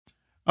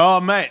Oh,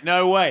 mate,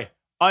 no way.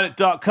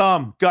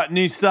 Onit.com, got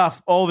new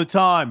stuff all the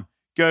time.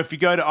 If you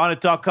go to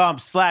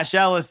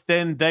onit.com/Ellis,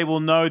 then they will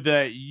know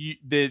that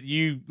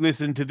you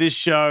listen to this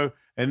show,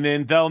 and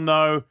then they'll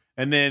know,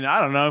 and then I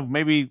don't know,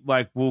 maybe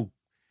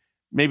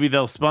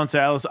they'll sponsor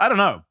Ellis. I don't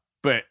know,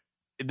 but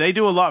they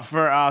do a lot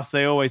for us.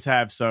 They always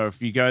have. So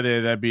if you go there,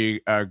 that'd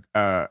be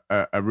a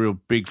real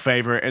big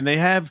favor, and they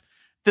have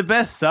the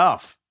best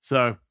stuff.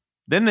 So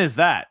then there's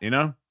that,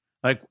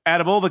 like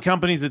out of all the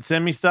companies that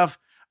send me stuff,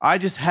 I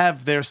just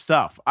have their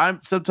stuff. I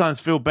sometimes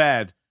feel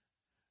bad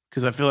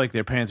because I feel like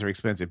their pants are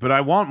expensive, but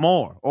I want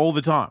more all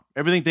the time.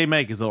 Everything they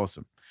make is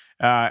awesome.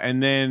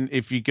 And then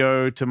if you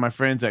go to my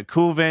friends at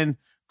cool-ven,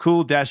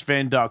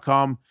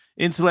 cool-ven.com,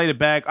 insulated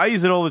bag. I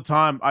use it all the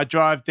time. I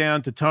drive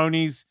down to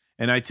Tony's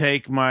and I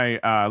take my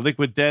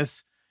liquid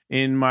deaths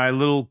in my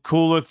little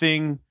cooler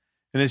thing,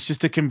 and it's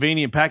just a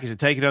convenient package. I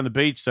take it on the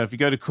beach. So if you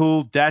go to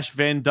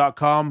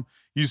cool-ven.com,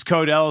 use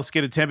code Ellis,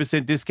 get a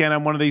 10% discount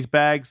on one of these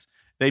bags.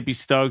 They'd be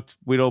stoked.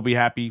 We'd all be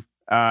happy.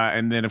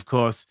 And then, of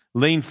course,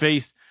 Lean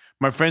Feast.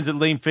 My friends at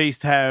Lean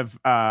Feast have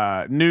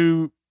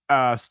new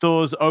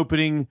stores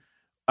opening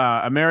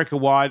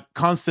America-wide,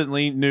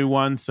 constantly new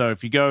ones. So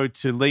if you go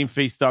to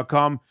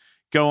leanfeast.com,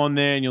 go on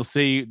there and you'll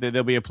see that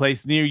there'll be a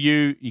place near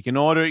you. You can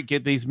order it,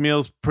 get these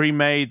meals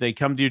pre-made. They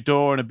come to your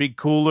door in a big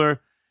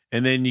cooler,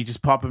 and then you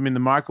just pop them in the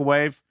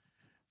microwave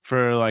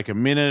for like a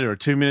minute or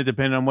 2 minutes,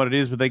 depending on what it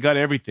is. But they got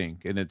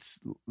everything, and it's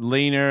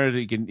leaner.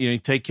 You can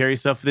take care of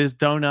yourself. There's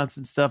donuts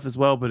and stuff as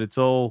well, but it's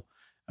all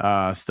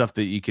stuff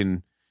that you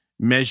can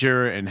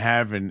measure and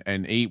have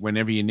and eat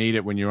whenever you need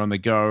it. When you're on the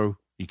go,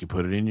 you can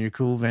put it in your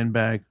cool van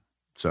bag.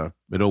 So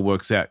it all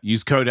works out.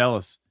 Use code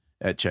Ellis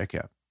at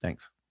checkout.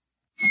 Thanks.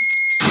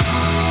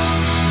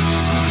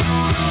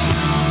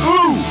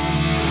 Ooh!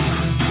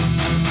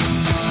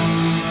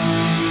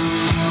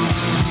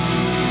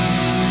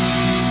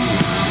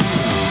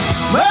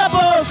 My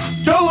boat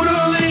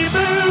totally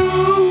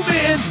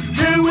moving,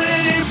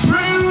 doing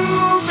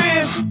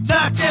improving.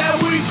 Not that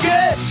we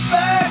get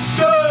back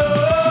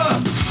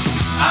up.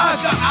 I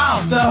got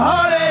out the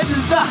heart and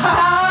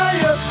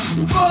desire.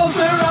 Both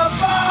are on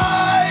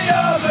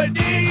fire, but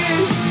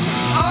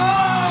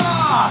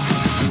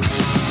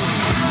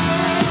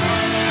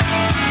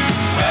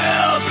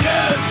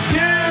welcome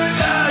to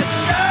the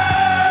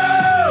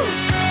show.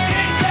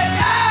 Did you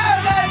know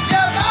that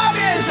your mom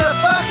is a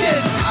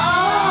fucking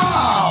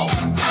God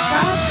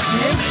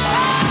damn it.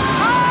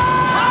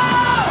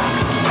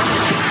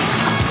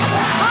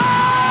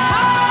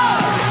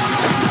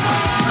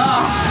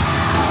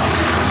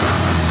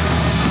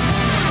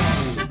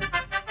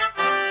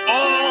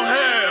 All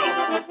hail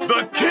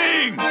the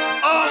King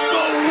of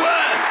the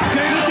West!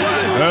 King of the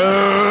West!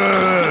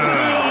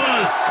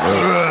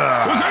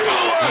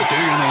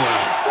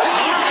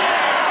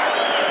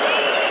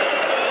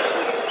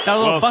 Got a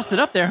little busted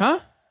up there, huh?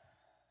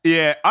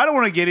 Yeah, I don't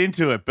want to get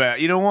into it, but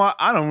you know what?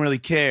 I don't really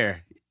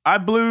care. I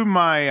blew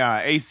my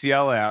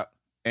ACL out,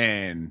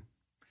 and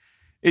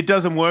it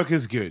doesn't work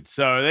as good.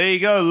 So there you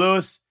go,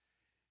 Lewis.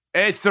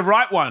 It's the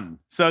right one.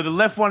 So the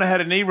left one, I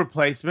had a knee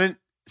replacement,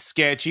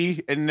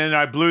 sketchy, and then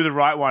I blew the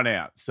right one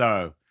out.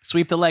 So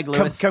sweep the leg,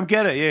 Lewis. Come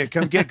get it. Yeah,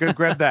 go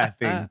grab that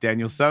thing,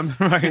 Danielson,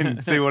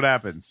 and see what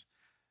happens.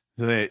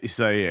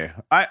 So yeah.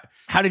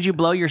 How did you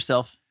blow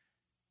yourself?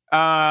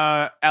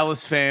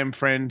 Alice fam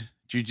friend,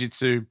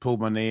 jiu-jitsu,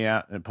 pulled my knee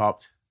out and it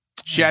popped.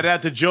 Shout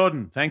out to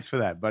Jordan. Thanks for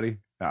that, buddy.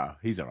 Oh,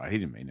 he's all right. He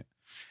didn't mean it.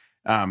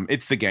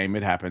 It's the game.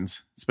 It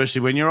happens,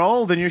 especially when you're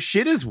old and your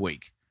shit is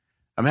weak.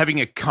 I'm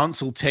having a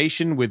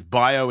consultation with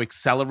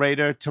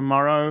BioAccelerator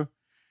tomorrow.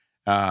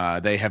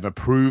 They have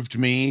approved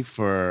me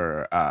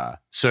for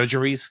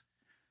surgeries.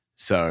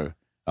 So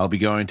I'll be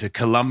going to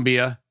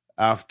Colombia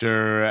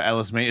after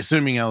Ellis Mania,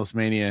 assuming Ellis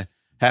Mania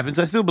happens.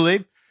 I still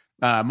believe.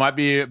 Might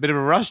be a bit of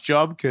a rush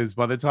job because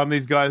by the time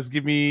these guys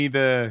give me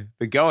the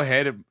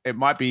go-ahead, it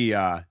might be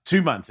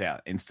 2 months out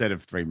instead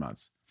of 3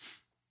 months.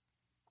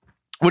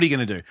 What are you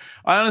going to do?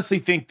 I honestly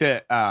think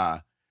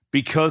that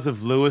because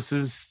of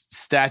Lewis's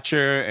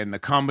stature and the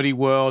comedy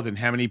world and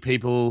how many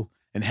people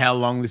and how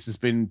long this has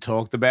been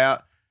talked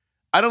about,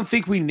 I don't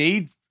think we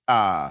need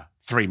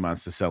 3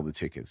 months to sell the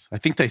tickets. I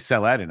think they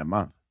sell out in a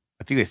month.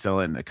 I think they sell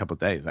out in a couple of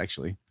days,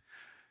 actually.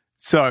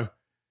 So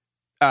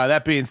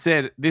that being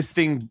said, this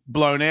thing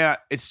blown out,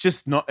 it's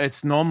just not,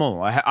 it's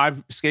normal.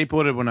 I've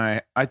skateboarded when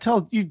I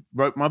told you,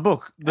 wrote my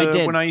book. I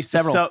did. When I used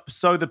to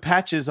sew the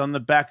patches on the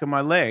back of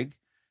my leg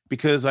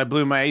because I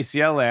blew my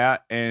ACL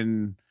out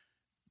and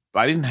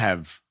I didn't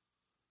have,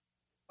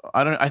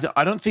 I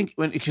don't think,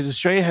 because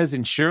Australia has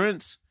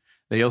insurance,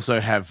 they also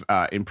have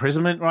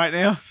imprisonment right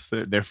now.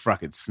 So they're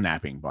fucking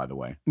snapping, by the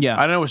way. Yeah.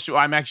 I don't know,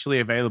 I'm actually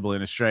available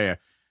in Australia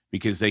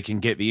because they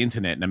can get the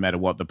internet no matter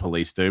what the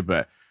police do,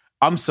 but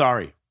I'm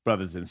sorry.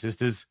 Brothers and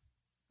sisters,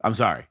 I'm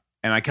sorry.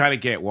 And I kind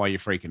of get why you're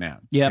freaking out.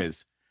 Yeah.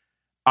 Because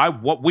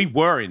we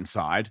were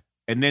inside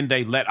and then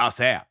they let us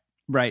out.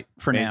 Right.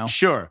 For now.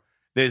 Sure.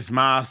 There's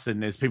masks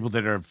and there's people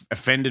that are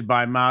offended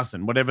by masks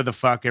and whatever the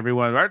fuck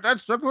everyone, right,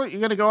 that's you're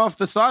going to go off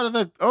the side of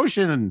the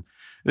ocean. And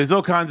There's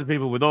all kinds of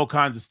people with all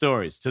kinds of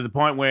stories to the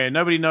point where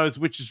nobody knows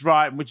which is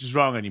right and which is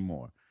wrong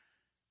anymore.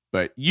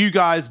 But you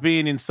guys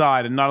being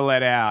inside and not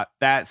allowed out,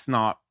 that's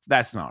not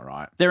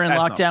right. They're in That's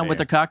not lockdown with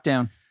fair. the cock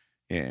down.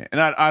 Yeah,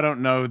 and I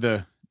don't know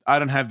I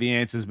don't have the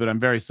answers, but I'm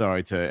very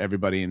sorry to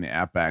everybody in the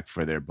Outback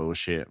for their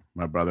bullshit.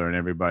 My brother and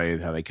everybody,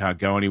 how they can't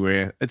go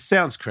anywhere. It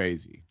sounds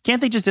crazy. Can't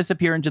they just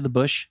disappear into the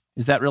bush?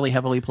 Is that really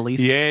heavily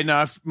policed? Yeah,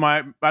 no,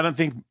 I don't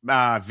think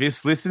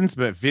Vis listens,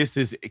 but Vis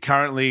is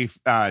currently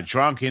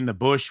drunk in the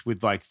bush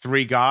with like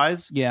 3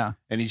 guys. Yeah.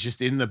 And he's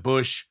just in the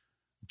bush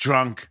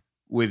drunk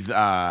with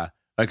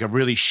like a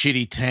really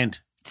shitty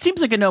tent. It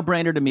seems like a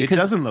no-brainer to me. It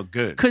doesn't look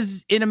good.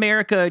 Because in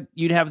America,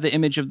 you'd have the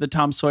image of the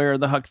Tom Sawyer or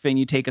the Huck Finn.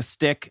 You take a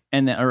stick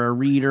or a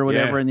reed or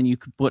whatever, and then you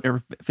could put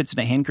whatever fits in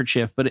a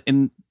handkerchief. But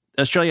in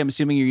Australia, I'm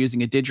assuming you're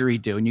using a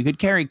didgeridoo, and you could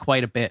carry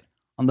quite a bit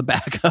on the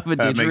back of a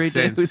didgeridoo. Makes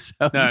sense.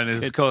 So no,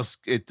 and of course,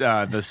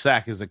 the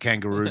sack is a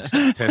kangaroo's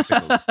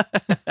testicles.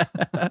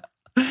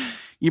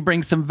 You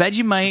bring some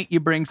Vegemite, you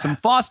bring some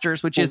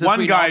Foster's, which is, as one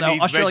we guy all know,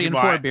 needs Australian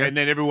Vegemite, Ford beer. and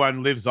then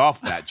everyone lives off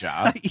that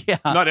jar. Yeah.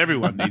 Not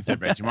everyone needs their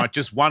Vegemite.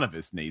 Just one of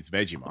us needs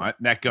Vegemite.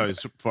 And that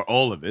goes for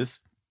all of us.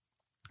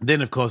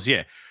 Then, of course,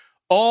 yeah,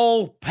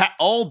 all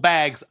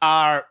bags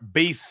are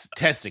beast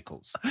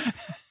testicles.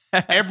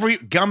 Every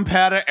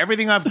gunpowder,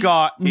 everything I've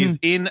got is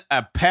in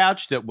a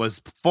pouch that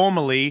was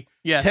formerly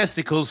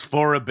testicles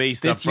for a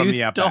beast This from used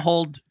the Outback. to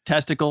hold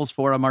testicles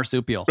for a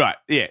marsupial. Right,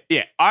 yeah.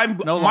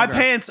 No my longer.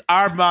 pants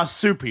are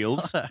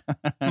marsupials.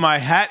 My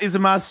hat is a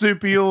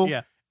marsupial.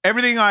 Yeah.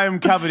 Everything I am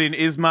covered in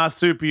is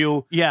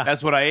marsupial. Yeah.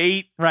 That's what I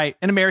eat. Right.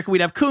 In America,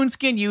 we'd have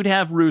coonskin, you'd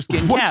have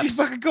rooskin What caps. did you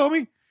fucking call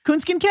me?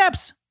 Coonskin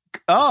caps.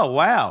 Oh,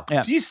 wow.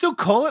 Yeah. Do you still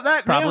call it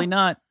that Probably now?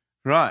 not.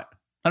 Right.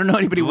 I don't know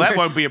anybody Well, that wear.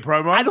 won't be a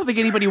promo. I don't think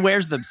anybody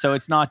wears them, so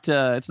it's not.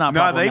 It's not.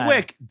 No, they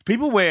problematic.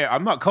 people wear.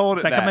 I'm not calling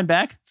Is it that coming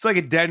back? It's like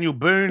a Daniel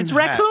Boone. It's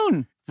hat.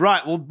 raccoon.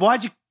 Right. Well,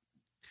 why'd you?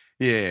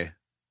 Yeah.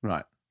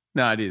 Right.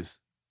 No, it is.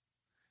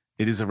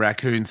 It is a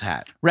raccoon's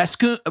hat.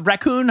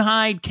 Raccoon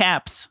hide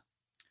caps.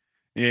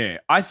 Yeah.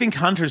 I think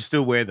hunters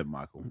still wear them,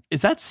 Michael.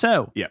 Is that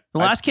so? Yeah. The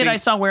last kid I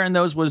saw wearing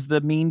those was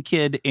the mean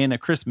kid in A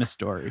Christmas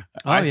Story.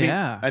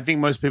 I think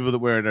most people that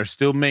wear it are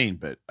still mean,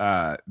 but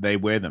they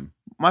wear them.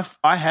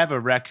 I have a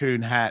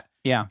raccoon hat.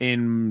 Yeah.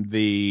 In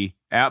the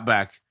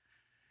Outback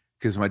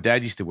because my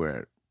dad used to wear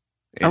it.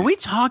 Are And we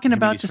talking him and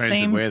about his the friends would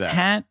same wear that.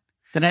 hat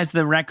that has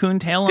the raccoon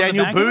tail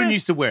Daniel on the back Boone of it?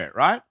 used to wear it,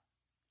 right?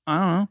 I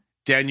don't know.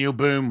 Daniel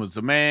Boone was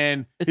a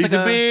man. It's He's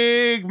like a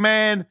big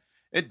man.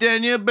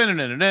 Daniel Boone.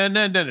 You don't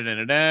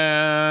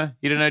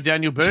know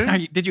Daniel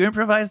Boone? Did you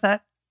improvise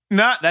that?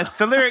 No, that's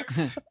the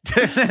lyrics.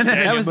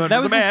 That was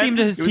the theme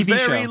to his He was TV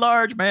very show.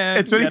 large man.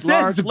 It's what he had says,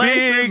 large it's a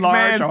legs and big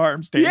large man.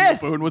 arms. Daniel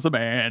Yes. Boone was a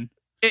man.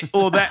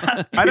 Well,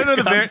 that I don't know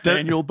the Here comes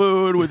Daniel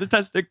Boone with his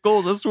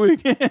testicles a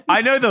swinging.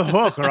 I know the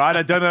hook, all right.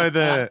 I don't know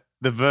the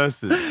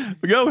verses.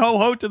 Go ho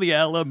ho to the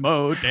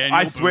Alamo. Daniel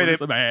I swear Boone is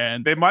that- a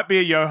man. There might be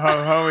a yo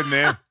ho ho in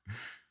there.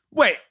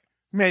 Wait,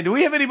 man, do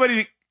we have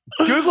anybody?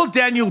 Google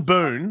Daniel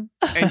Boone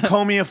and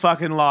call me a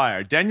fucking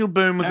liar. Daniel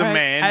Boone was All a right,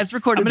 man. As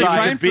recorded I'm gonna by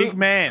try He's a and big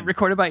man.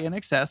 recorded by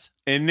NXS.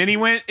 And then he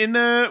went in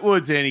the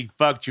woods and he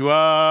fucked you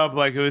up.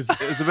 Like it was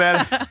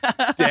about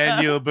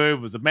Daniel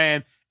Boone was a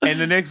man. And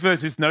the next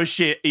verse is no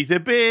shit. He's a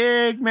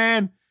big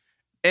man.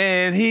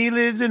 And he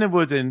lives in the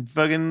woods and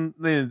fucking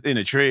lives in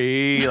a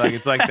tree. Like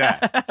it's like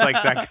that. It's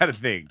like that kind of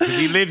thing. Because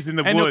he lives in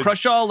the And he'll woods.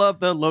 crush all of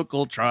the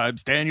local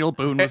tribes. Daniel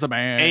Boone was a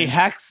man. And he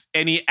hacks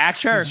and he acts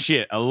Sure. his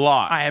shit a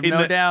lot. I have In no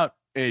the- doubt.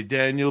 Hey,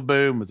 Daniel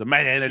Boone was a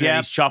man, and then Yep.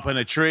 he's chopping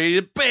a tree.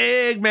 A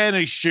big man,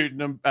 and he's shooting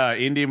him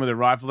Indian with a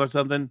rifle or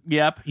something.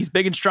 Yep. He's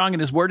big and strong, and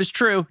his word is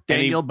true.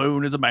 And he- Daniel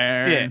Boone is a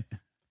man. Yeah.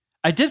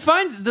 I did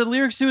find the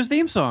lyrics to his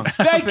theme song.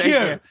 Thank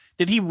you.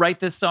 Did he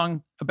write this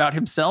song about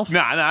himself?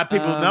 Nah,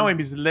 people know him.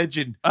 He's a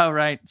legend. Oh,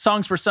 right.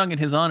 Songs were sung in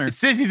his honor. It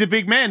says he's a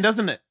big man,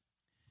 doesn't it?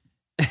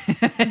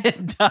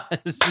 It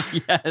does,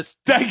 yes.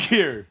 Thank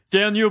you.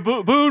 Daniel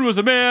Boone was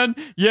a man,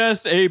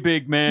 yes, a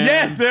big man.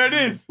 Yes, there it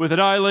is. With an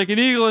eye like an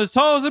eagle, as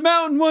tall as a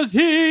mountain was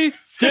he.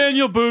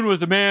 Daniel Boone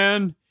was a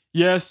man,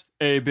 yes,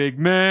 a big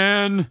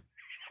man.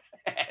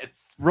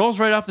 Yes. Rolls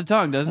right off the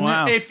tongue, doesn't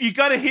Wow. it? If you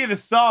got to hear the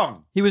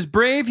song. He was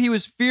brave, he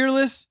was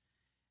fearless,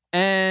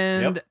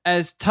 and Yep.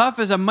 as tough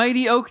as a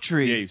mighty oak Yeah,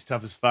 tree. he's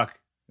tough as fuck.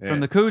 Yeah. From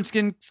the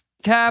coonskin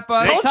cap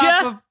on Told top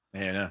ya. of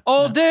yeah, no.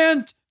 old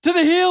Dan to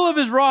the heel of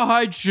his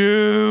rawhide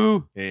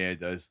shoe. Yeah, it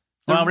does.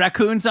 Well,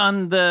 raccoons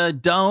on the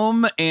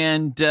dome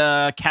and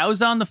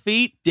cows on the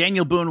feet.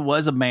 Daniel Boone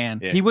was a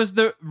man. Yeah. He was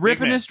the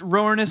rippinest,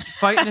 roaringest,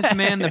 fightingest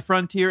man the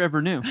frontier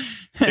ever knew.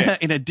 Do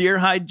In a deer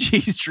hide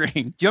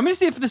G-string. you want me to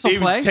see if this will He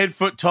play? was 10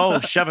 foot tall,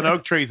 shoving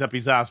oak trees up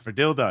his ass for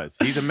dildos.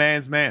 He's a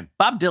man's man.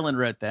 Bob Dylan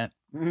wrote that.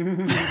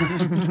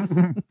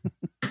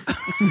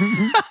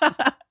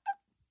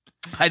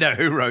 I know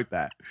who wrote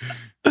that.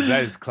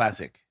 That is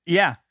classic.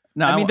 Yeah.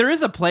 No, I mean, there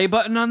is a play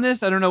button on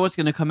this. I don't know what's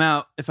going to come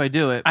out if I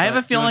do it. I have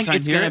but a do you wanna feeling try and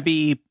it's hear going to it?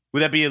 be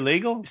Would that be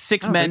illegal?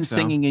 six I don't men think so.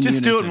 singing in Just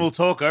unison. do it and we'll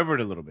talk over it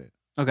a little bit.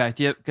 Okay.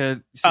 Do you can I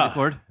see the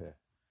chord?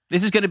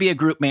 This is going to be a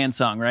group man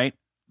song, right?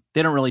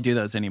 They don't really do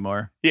those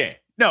anymore. Yeah.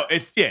 No,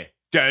 it's, yeah.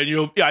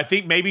 Daniel. Yeah, I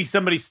think maybe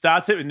somebody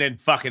starts it and then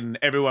fucking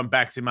everyone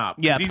backs him up.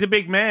 Yep. He's a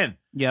big man.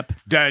 Yep.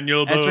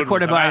 Daniel Boone. As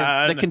recorded was a by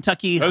man. the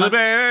Kentucky Was a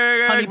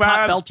big Honey man.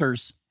 Pot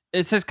Belters.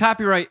 It says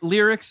copyright,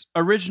 lyrics,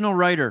 original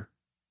writer.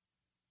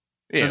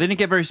 Yeah. So they didn't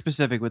get very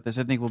specific with this.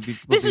 I think we'll be.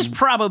 This is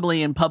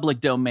probably in public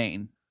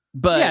domain.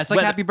 But yeah, it's like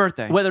whether, Happy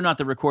Birthday. Whether or not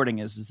the recording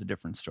is a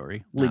different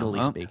story, legally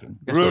well. speaking.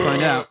 Guess we'll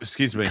find out.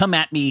 Excuse me. Come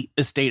at me,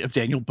 estate of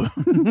Daniel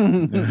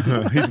Boone.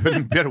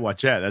 You better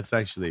watch out. That's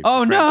actually.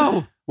 Oh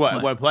no!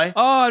 What? Won't play?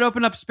 Oh, it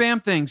opened up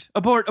spam things.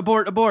 Abort!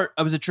 Abort! Abort!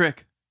 That was a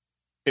trick.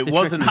 It They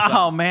wasn't. tricked a Oh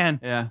song. man,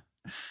 Yeah.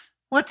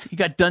 what? He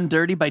got done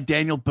dirty by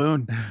Daniel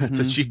Boone. That's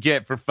what you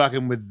get for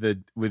fucking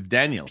with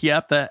Daniel.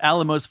 Yep, the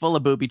Alamo's full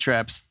of booby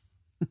traps.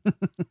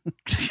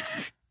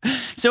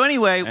 So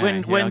anyway, Yeah,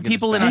 when yeah, I'll give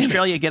people this in back.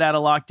 Australia get out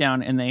of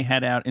lockdown and they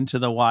head out into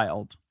the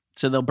wild,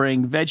 so they'll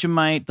bring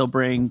Vegemite, they'll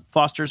bring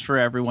Foster's for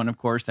everyone, of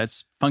course.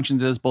 That's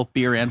functions as both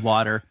beer and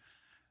water.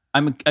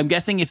 I'm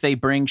guessing if they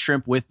bring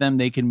shrimp with them,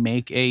 they can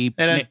make a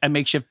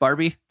makeshift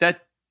Barbie. That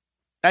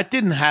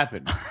didn't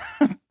happen.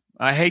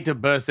 I hate to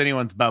burst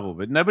anyone's bubble,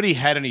 but nobody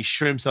had any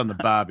shrimps on the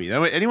Barbie.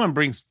 Anyone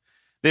brings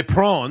they're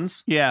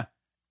prawns, Yeah,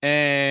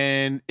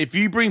 and if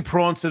you bring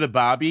prawns to the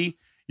Barbie,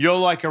 you're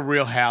like a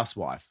real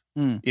housewife.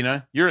 Mm. You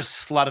know, you're a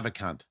slut of a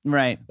cunt.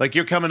 right. Like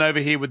you're coming over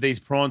here with these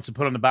prawns to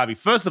put on the Barbie.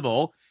 First of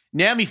all,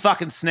 now me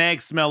fucking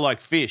snags smell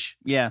like fish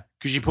Yeah,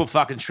 because you put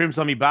fucking shrimps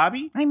on me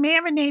Barbie. I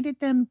marinated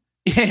them.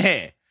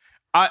 Yeah.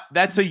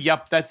 That's a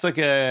yup. That's like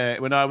a,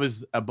 when I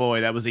was a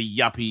boy, that was a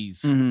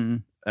yuppies. Mm-hmm.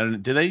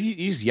 And do they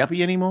use yuppie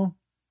anymore?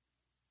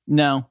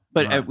 No,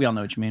 but Right. we all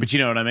know what you mean. But you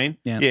know what I mean?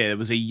 Yeah. Yeah, it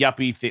was a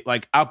yuppie thing.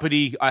 Like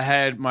uppity,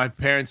 my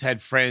parents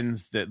had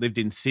friends that lived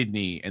in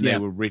Sydney and they Yeah.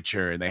 were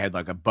richer and they had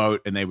like a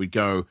boat and they would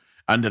go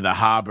under the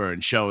harbor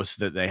and show us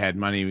that they had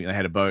money, they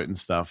had a boat and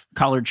stuff.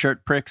 Collared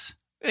shirt pricks.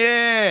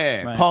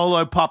 Yeah. Right.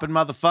 Polo popping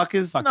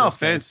motherfuckers. Fuck No those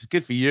offense.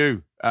 Good for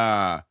you.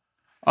 I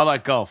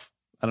like golf.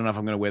 I don't know if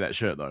I'm going to wear that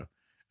shirt though.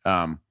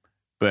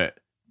 But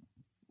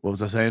what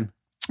was I saying?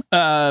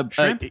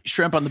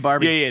 Shrimp on the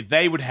Barbie. Yeah,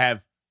 they would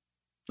have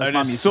Like an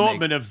Mom used to make.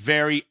 assortment of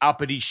very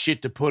uppity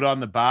shit to put on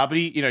the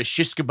Barbie. You know,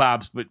 shish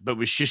kebabs, but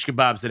with shish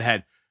kebabs that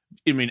had,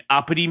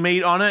 uppity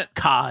meat on it.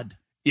 Cod.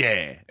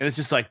 Yeah, and it's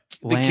just like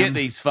they Lamb. get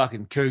these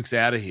fucking kooks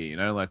out of here. You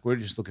know, like we're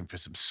just looking for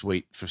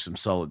some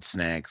solid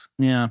snags,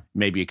 Yeah.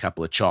 maybe a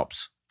couple of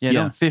chops. Yeah.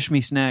 Yeah. Don't fish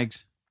me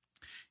snags.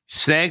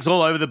 Snags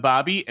all over the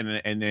Barbie,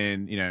 and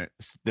then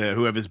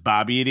whoever's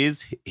Barbie it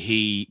is,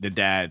 the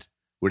dad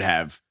would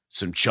have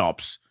some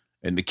chops,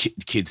 and the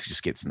kids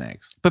just get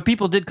snags. But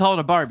people did call it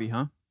a Barbie,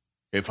 huh?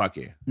 Yeah, fuck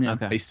yeah. Yeah.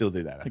 Okay. They still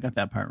do that. I got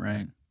that part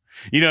right.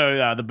 You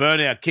know, the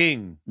Burnout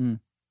King, Mm.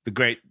 the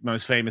great,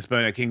 most famous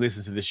Burnout King,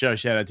 listens to the show.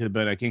 Shout out to the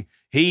Burnout King.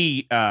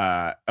 He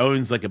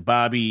owns like a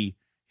Barbie.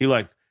 He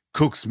like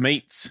cooks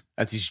meats.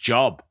 That's his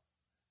job.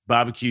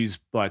 Barbecues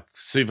like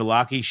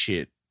souvlaki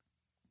shit.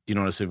 Do you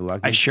know what a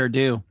souvlaki I is? sure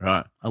do.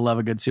 Right. I love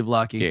a good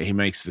souvlaki. Yeah, he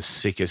makes the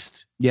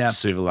sickest Yeah.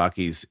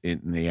 souvlakis in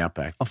the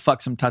Outback. I'll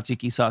fuck some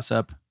tzatziki sauce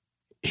up.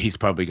 He's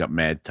probably got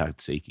mad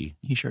tzatziki.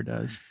 He sure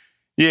does.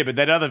 Yeah, but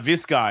that other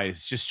Vis guy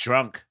is just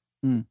drunk.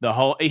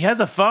 Mm. He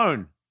has a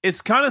phone.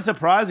 It's kind of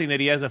surprising that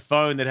he has a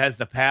phone that has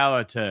the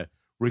power to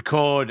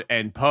record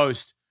and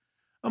post.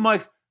 I'm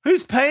like,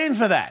 who's paying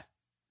for that?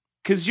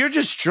 Because you're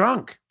just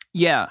drunk.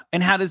 Yeah.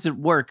 And how does it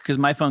work? Because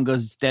my phone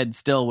goes dead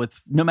still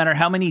with no matter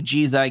how many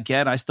G's I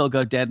get, I still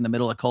go dead in the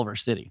middle of Culver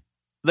City.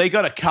 They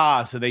got a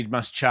car, so they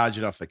must charge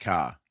it off the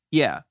car.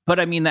 Yeah. But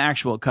I mean the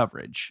actual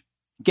coverage.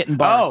 Getting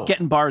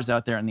bars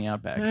out there in the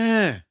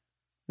Outback.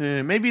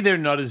 Maybe they're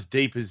not as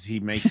deep as he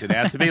makes it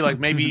out to be. Like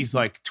maybe he's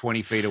like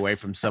 20 feet away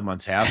from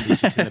someone's house.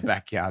 He's just in the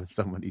backyard of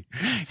somebody.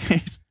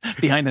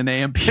 Behind an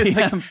AM There's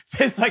PM.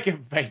 like a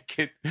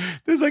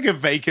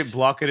vacant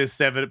block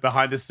at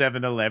behind a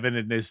 7-Eleven,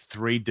 and there's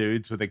 3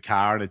 dudes with a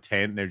car and a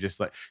tent. And they're just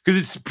like, because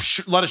it's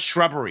a lot of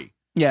shrubbery,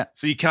 Yeah.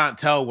 so you can't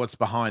tell what's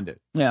behind it.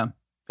 Yeah.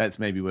 That's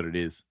maybe what it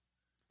is.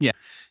 Yeah.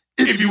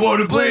 If you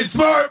want to play it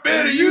smart,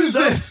 better use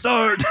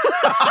Upstart.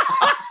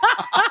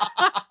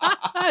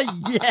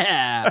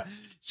 Yeah.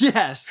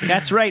 Yes.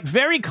 That's right.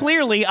 Very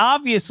clearly,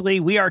 obviously,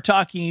 we are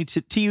talking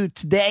to you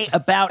today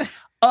about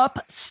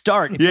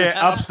Upstart. If you're-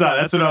 Upstart.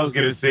 That's what I was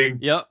gonna sing.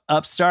 Yep.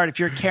 Upstart. If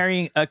you're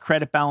carrying a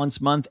credit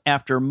balance month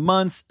after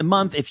month,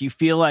 if you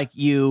feel like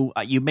you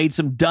made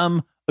some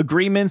dumb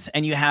agreements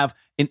and you have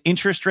an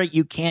interest rate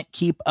you can't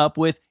keep up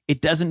with,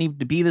 it doesn't need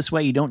to be this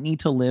way. You don't need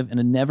to live in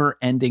a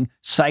never-ending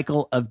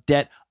cycle of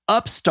debt.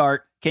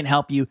 Upstart can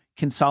help you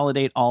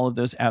consolidate all of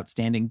those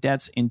outstanding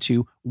debts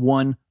into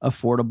one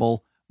affordable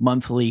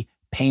monthly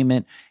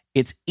payment.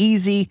 It's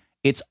easy.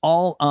 It's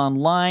all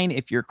online.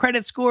 If your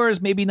credit score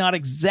is maybe not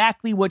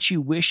exactly what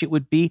you wish it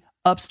would be,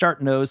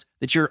 Upstart knows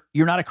that you're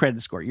not a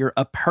credit score. You're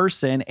a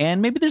person,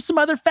 and maybe there's some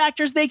other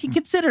factors they can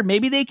consider.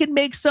 Maybe they can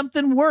make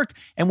something work.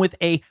 And with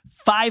a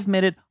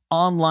 5-minute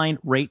online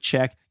rate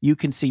check, you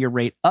can see your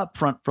rate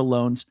upfront for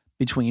loans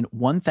between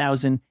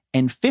 $1,000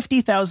 and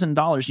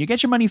 $50,000. You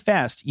get your money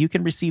fast. You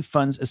can receive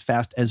funds as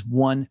fast as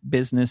 1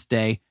 business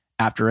day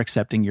after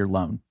accepting your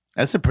loan.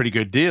 That's a pretty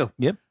good deal.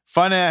 Yep.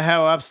 Find out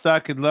how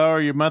Upstart could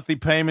lower your monthly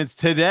payments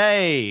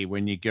today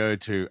when you go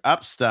to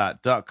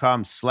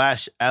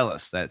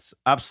upstart.com/Ellis. That's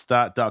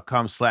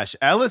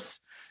upstart.com/Ellis.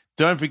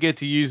 Don't forget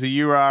to use the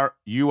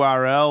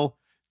URL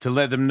to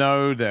let them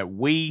know that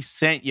we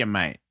sent you,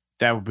 mate.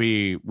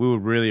 We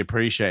would really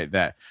appreciate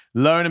that.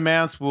 Loan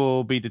amounts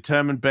will be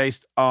determined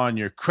based on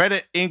your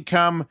credit,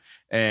 income,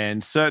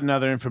 and certain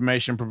other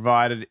information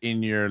provided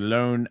in your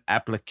loan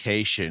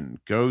application.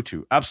 Go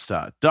to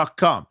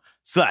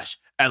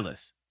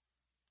upstart.com/Ellis.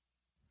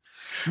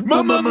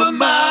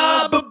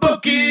 My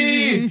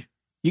bookie.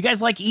 You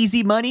guys like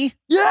easy money?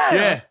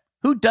 Yeah.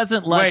 Who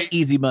doesn't like Wait.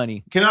 easy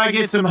money? Can I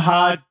get some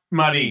hard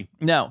money?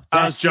 No.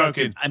 I was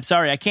joking. I'm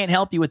sorry, I can't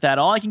help you with that.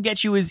 All I can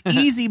get you is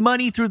easy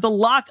money through the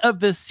lock of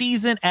the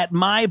season at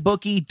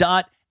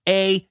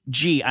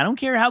mybookie.ag. I don't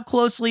care how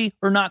closely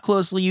or not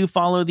closely you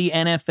follow the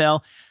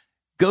NFL.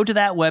 Go to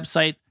that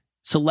website,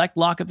 select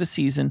lock of the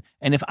season,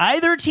 and if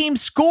either team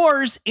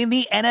scores in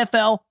the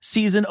NFL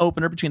season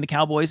opener between the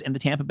Cowboys and the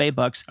Tampa Bay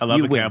Bucks, I love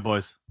you the win.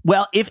 Cowboys.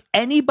 Well, if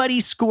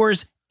anybody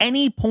scores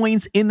any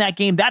points in that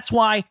game, that's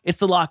why it's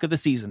the lock of the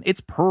season.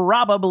 It's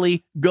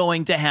probably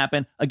going to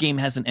happen. A game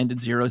hasn't ended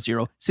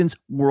 0-0 since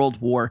World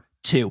War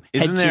II.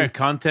 Isn't there a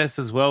contest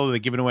as well where they're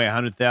giving away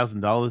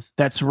 $100,000?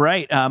 That's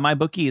right.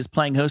 MyBookie is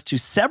playing host to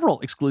several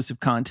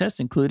exclusive contests,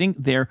 including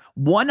their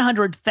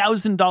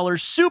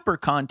 $100,000 super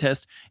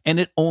contest, and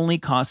it only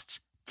costs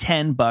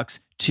 $10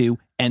 to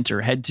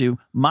enter. Head to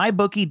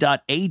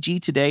mybookie.ag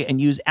today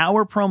and use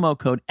our promo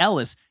code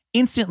Ellis.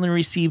 Instantly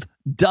receive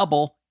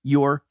double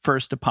your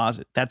first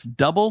deposit. That's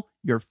double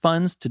your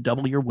funds to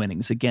double your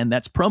winnings. Again,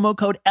 that's promo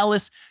code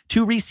Ellis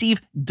to receive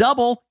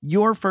double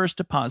your first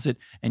deposit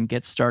and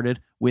get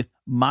started with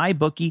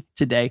MyBookie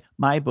today.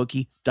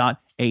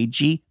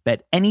 MyBookie.ag.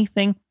 Bet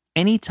anything,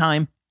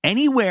 anytime,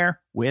 anywhere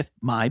with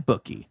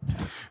MyBookie.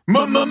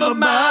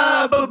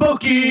 My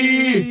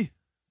bookie.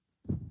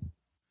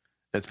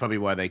 That's probably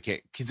why they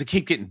because they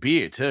keep getting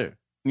beer too.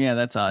 Yeah,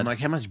 that's odd. I'm like,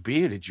 how much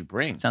beer did you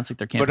bring? Sounds like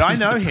they're camping. But I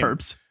know in the him.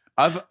 Perps.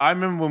 I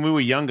remember when we were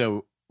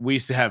younger, we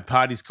used to have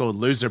parties called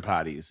loser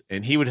parties,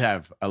 and he would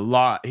have a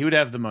lot. He would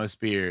have the most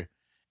beer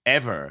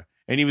ever,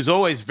 and he was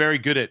always very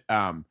good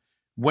at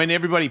when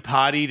everybody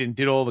partied and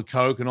did all the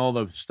coke and all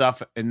the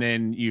stuff, and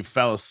then you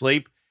fell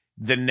asleep.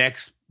 The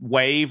next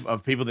wave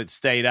of people that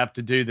stayed up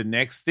to do the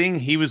next thing,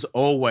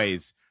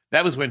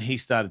 that was when he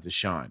started to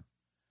shine.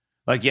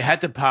 Like you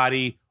had to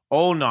party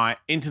all night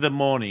into the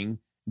morning.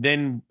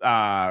 Then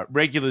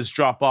regulars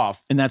drop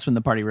off, And that's when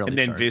the party really and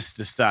then starts.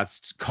 Vista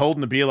starts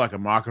holding the beer like a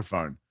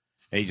microphone,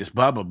 and he just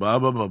blah blah blah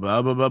blah blah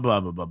blah blah blah blah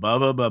blah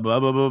blah blah blah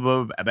blah blah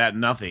blah about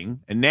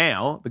nothing. And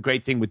now the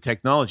great thing with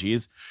technology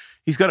is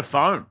he's got a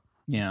phone,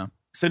 Yeah.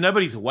 so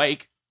nobody's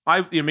awake.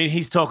 I mean,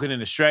 he's talking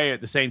in Australia at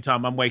the same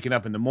time I'm waking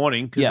up in the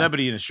morning because Yeah.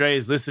 nobody in Australia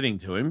is listening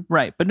to him.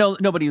 Right. But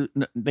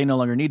they no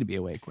longer need to be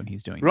awake when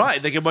he's doing Right,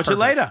 this. they can It's watch it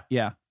perfect. later,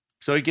 Yeah.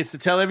 so he gets to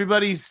tell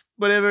everybody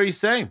whatever he's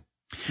saying.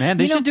 Man,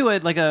 they You know- should do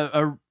it like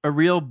a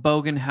real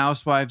Bogan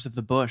Housewives of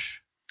the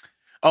Bush.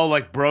 Oh,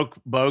 like broke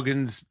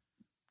Bogans,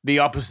 the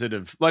opposite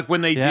of like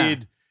when they Yeah.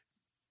 did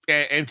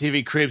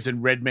MTV Cribs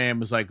and Redman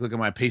was like, look at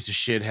my piece of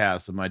shit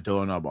house and my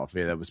doorknob off.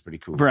 Yeah, that was pretty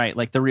cool. Right.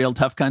 Like the real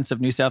tough cunts of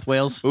New South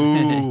Wales.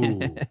 Ooh.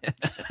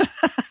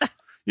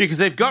 Yeah, because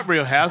they've got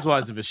Real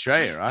Housewives of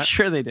Australia, right?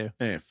 Sure they do.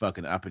 Yeah,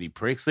 fucking uppity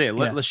pricks. Yeah,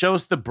 Yeah. let's show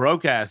us the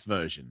broke ass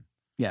version,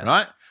 Yes.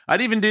 right?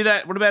 I'd even do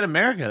that. What about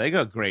America? They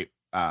got great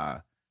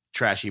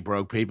trashy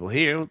broke people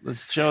here.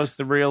 Let's show us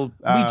the real.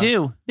 We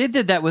do. They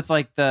did that with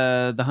like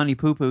the Honey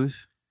Poo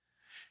Poos.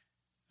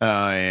 Oh,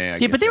 yeah. I Yeah,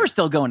 guess but they so. were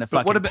still going to But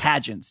fucking what about-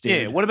 pageants, dude.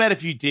 Yeah, what about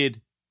if you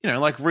did,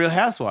 like Real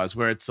Housewives,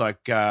 where it's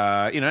like,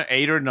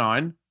 8 or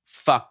 9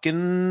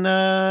 fucking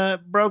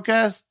broke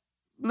ass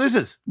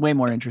losers, Way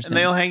more interesting. and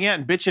they all hang out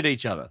and bitch at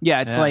each other.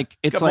 yeah, it's Yeah. like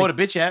Got more to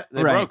bitch at.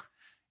 They're Right. broke.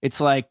 It's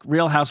like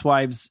Real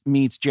Housewives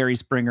meets Jerry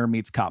Springer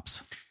meets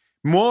Cops.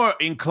 More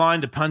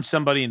inclined to punch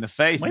somebody in the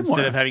face Way instead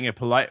more. of having a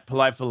polite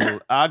little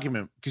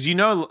argument. Because a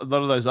lot of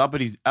those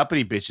uppity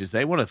bitches,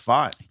 they want to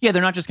fight, Yeah,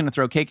 they're not just going to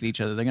throw cake at each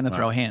other. They're going to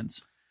throw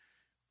hands.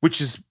 which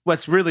is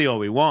what's really all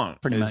we want.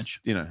 Pretty is,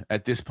 much.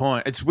 At this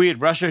point, it's weird.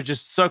 Russia are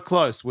just so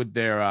close with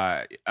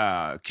their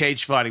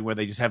cage fighting, where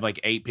they just have like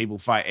 8 people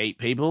fight 8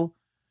 people.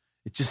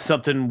 It's just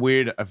something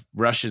weird of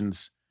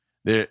Russians.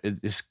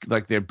 It's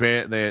like they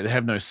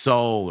have no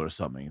soul or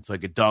something. It's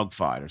like a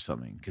dogfight or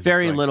something. 'Cause it's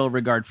Very like- little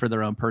regard for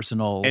their own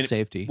personal And-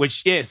 safety.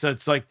 Which, yeah, so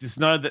it's like there's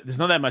not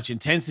that much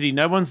intensity.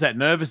 No one's that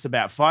nervous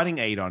about fighting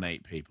 8 on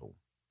 8 people.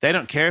 They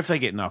don't care if they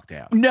get knocked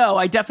out. No,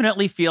 I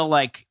definitely feel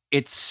like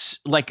it's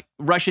like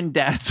Russian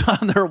dads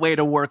on their way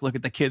to work look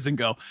at the kids and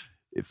go,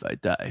 if I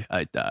die,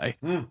 I die.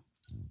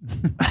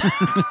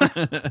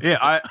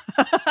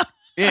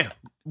 Yeah,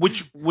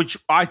 which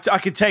I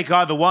could take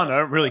either one. I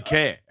don't really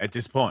care at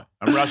this point.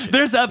 I'm Russian.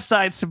 There's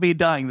upsides to me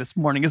dying this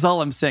morning is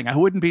all I'm saying. I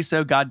wouldn't be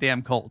so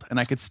goddamn cold and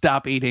I could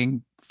stop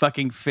eating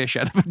fucking fish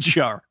out of a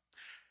jar.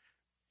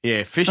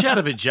 Yeah, fish out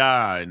of a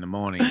jar in the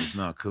morning is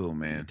not cool,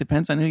 man.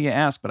 Depends on who you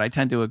ask, but I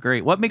tend to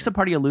agree. What makes a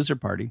party a loser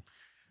party?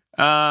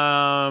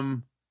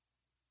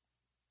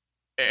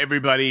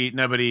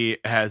 nobody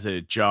has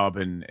a job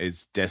and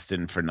is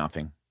destined for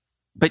nothing.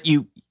 But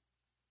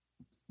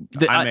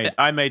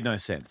I made no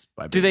sense.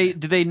 Do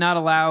they not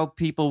allow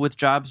people with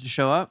jobs to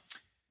show up?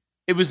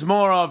 It was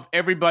more of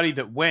everybody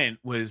that went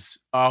was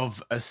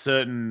of a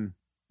certain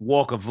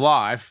walk of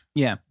life.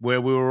 Yeah.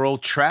 Where we were all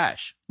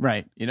trash.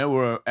 Right. You know,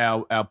 where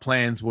our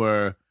plans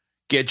were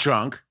get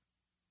drunk,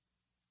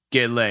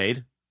 get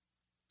laid,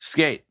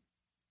 skate.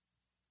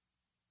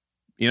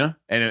 You know,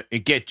 and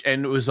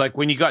it was like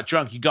when you got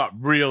drunk, you got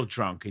real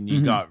drunk, and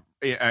you got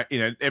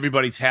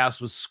everybody's house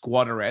was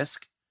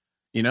squatter-esque.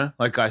 You know,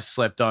 like I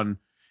slept on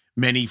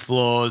many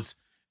floors.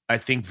 I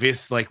think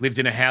Vis lived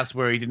in a house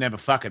where he didn't have a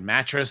fucking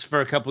mattress for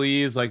a couple of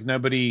years. Like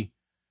nobody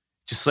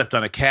just slept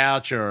on a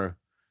couch or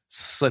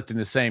slept in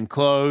the same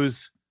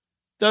clothes.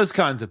 Those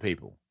kinds of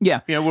people. Yeah,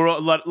 you know, we're a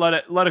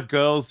lot of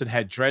girls that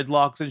had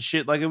dreadlocks and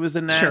shit. Like it was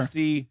a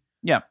nasty,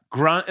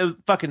 grunt. It was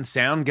fucking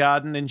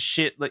Soundgarden and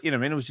shit. Like you know,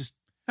 what I mean, it was just.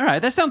 All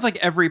right, that sounds like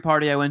every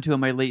party I went to in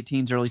my late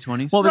teens, early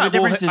 20s. Well, but the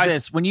difference is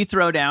this: when you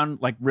throw down,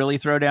 really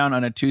throw down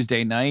on a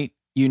Tuesday night,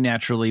 you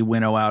naturally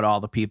winnow out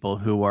all the people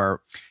who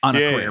are on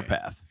a career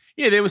path.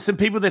 Yeah, there were some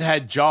people that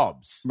had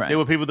jobs. Right. There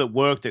were people that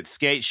worked at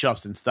skate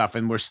shops and stuff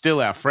and were still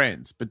our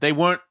friends, but they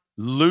weren't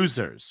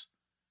losers.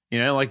 You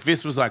know, like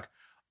Vis was like,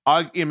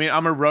 I'm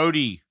a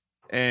roadie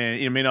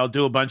and, I'll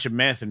do a bunch of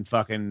meth and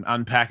fucking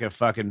unpack a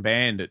fucking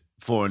band at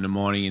 4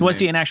 a.m. Was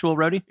he an actual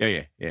roadie?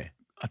 Yeah.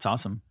 That's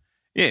awesome.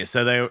 Yeah,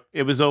 so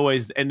it was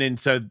always, and then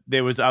so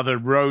there was other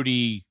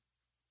roadie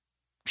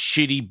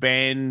shitty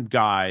band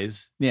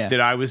guys that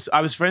I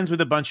was friends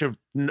with a bunch of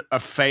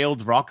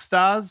failed rock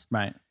stars.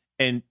 Right.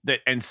 And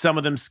some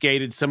of them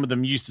skated, some of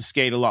them used to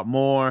skate a lot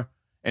more.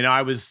 And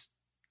I was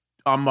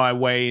on my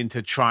way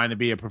into trying to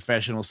be a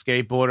professional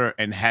skateboarder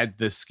and had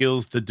the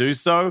skills to do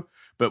so,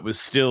 but was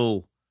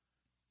still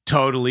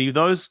totally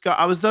those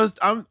guys.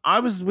 I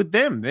was with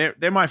them.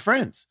 They're my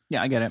friends.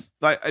 Yeah, I get it.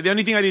 Like the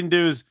only thing I didn't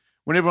do is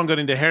when everyone got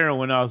into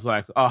heroin, I was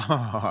like,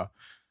 I'm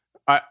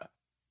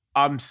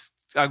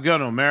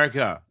going to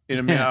America. You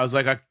know what I mean? I was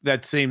like,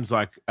 that seems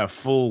like a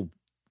full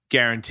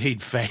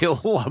guaranteed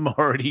fail. I'm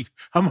already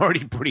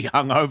pretty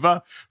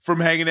hungover from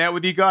hanging out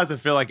with you guys. I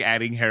feel like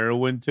adding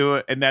heroin to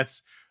it, and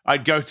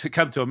I'd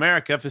come to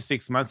America for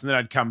 6 months, and then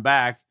I'd come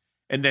back,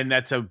 and then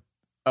that's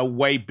a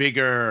way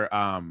bigger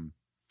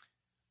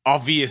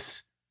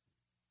obvious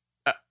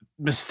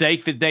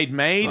mistake that they'd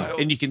made,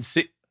 and you can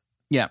see.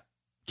 Yeah,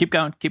 keep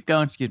going.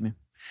 Excuse me.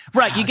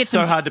 Right, you get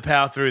so hard to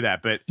power through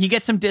that, but you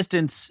get some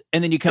distance,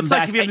 and then you come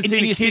back. Like if you ever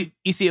seen a kid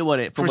you see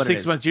it for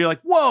 6 months, you're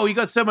like, whoa, you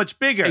got so much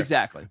bigger.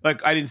 Exactly.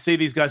 Like I didn't see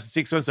these guys for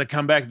 6 months. I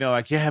come back, and they're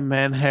like, yeah,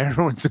 man,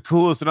 heroin's the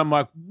coolest, and I'm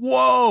like,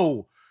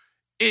 whoa,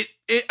 it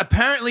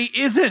apparently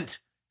isn't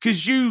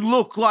because you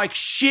look like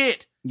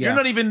shit. Yeah. You're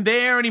not even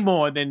there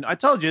anymore. And then I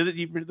told you that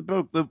you read the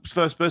book. The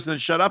first person that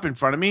shut up in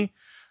front of me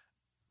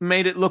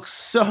made it look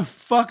so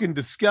fucking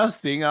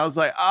disgusting. I was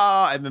like,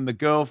 and then the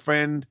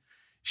girlfriend.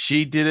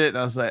 She did it, and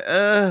I was like,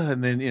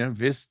 and then,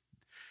 Vis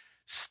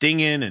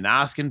stinging and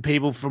asking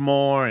people for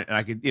more. And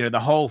I could, the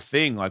whole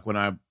thing, like when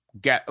I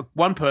got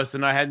one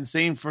person I hadn't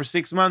seen for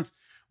 6 months,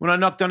 when I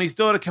knocked on his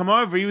door to come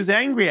over, he was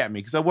angry at me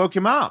because I woke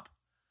him up.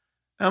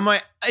 And I'm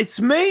like, it's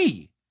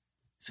me.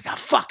 He's like,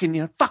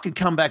 fucking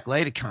come back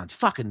later, cunt. It's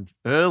fucking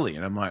early.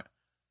 And I'm like,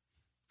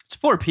 it's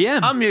 4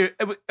 p.m. I'm here.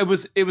 It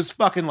was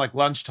fucking like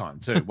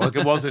lunchtime too. Like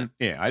it wasn't,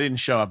 I didn't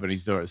show up at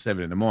his door at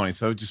 7 a.m.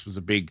 So it just was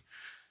a big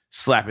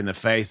slap in the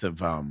face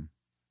of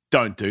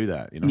don't do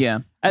that. Yeah.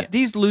 At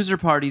these loser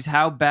parties,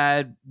 how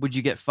bad would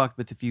you get fucked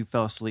with if you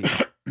fell asleep?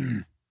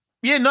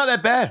 Yeah, not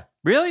that bad.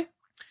 Really?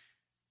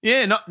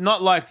 Yeah,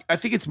 not like, I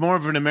think it's more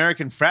of an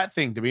American frat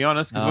thing, to be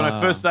honest, because when I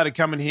first started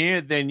coming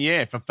here, then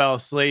if I fell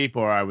asleep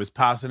or I was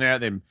passing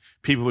out, then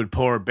people would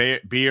pour a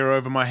beer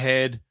over my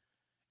head.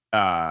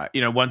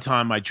 One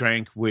time I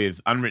drank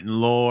with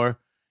Unwritten Law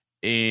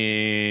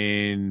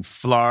in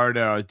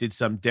Florida. I did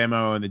some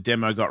demo and the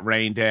demo got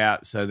rained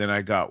out, so then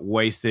I got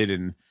wasted,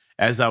 and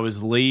as I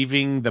was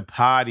leaving the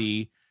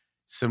party,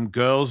 some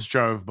girls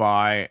drove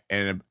by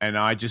and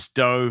I just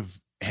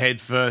dove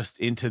headfirst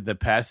into the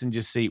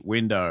passenger seat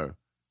window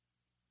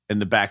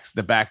and the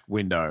back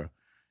window,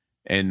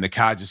 and the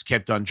car just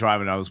kept on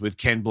driving. I was with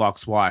Ken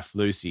Block's wife,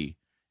 Lucy,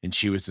 and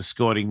she was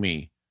escorting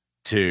me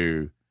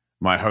to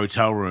my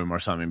hotel room or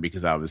something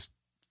because I was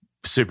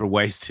super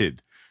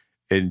wasted.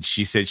 And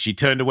she said she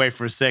turned away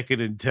for a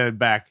second and turned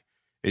back,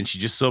 and she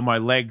just saw my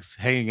legs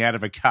hanging out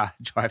of a car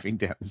driving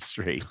down the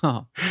street.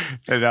 Oh.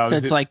 So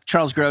it's like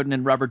Charles Grodin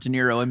and Robert De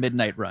Niro in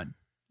Midnight Run.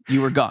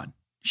 You were gone.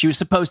 She was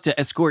supposed to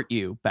escort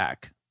you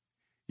back.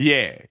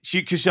 Yeah,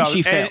 she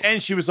failed.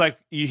 And she was like,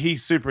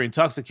 he's super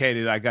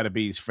intoxicated. I got to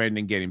be his friend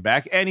and get him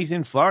back. And he's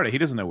in Florida. He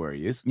doesn't know where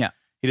he is. Yeah.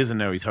 He doesn't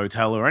know his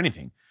hotel or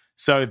anything.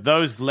 So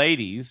those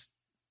ladies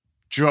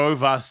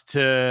drove us to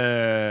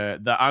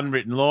the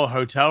Unwritten Law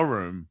hotel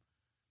room.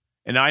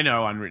 And I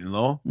know Unwritten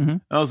Law. Mm-hmm.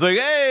 I was like,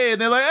 hey, and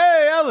they're like,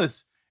 hey,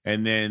 Alice.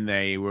 And then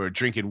they were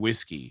drinking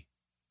whiskey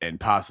and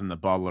passing the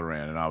bottle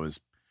around, and I was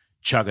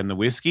chugging the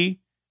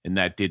whiskey, and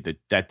that did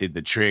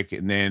the trick.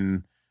 And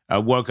then I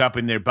woke up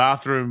in their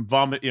bathroom,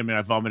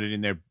 I vomited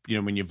in there,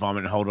 when you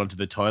vomit and hold onto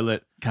the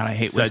toilet. God, I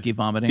hate whiskey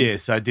vomiting. Yeah,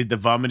 so I did the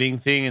vomiting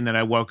thing, and then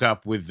I woke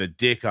up with the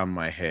dick on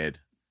my head.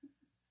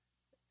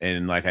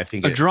 And like, I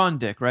think a drawn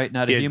dick, right?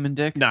 Not a human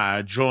dick? Nah,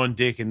 a drawn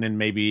dick, and then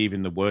maybe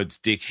even the words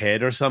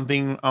dickhead or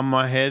something on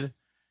my head.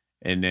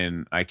 And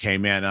then I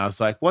came out and I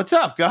was like, what's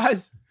up,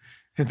 guys?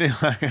 And they're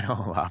like,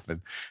 all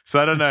laughing. So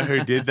I don't know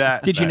who did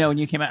that. Did you know when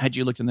you came out, had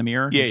you looked in the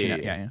mirror?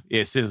 Yeah.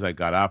 As soon as I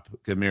got up,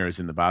 the mirror's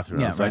in the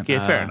bathroom. I was like,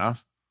 yeah, fair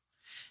enough.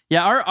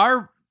 Yeah,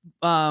 our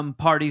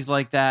parties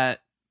like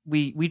that,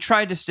 we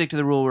tried to stick to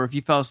the rule where if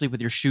you fell asleep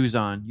with your shoes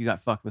on, you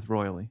got fucked with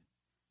royally.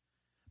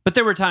 But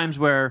there were times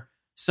where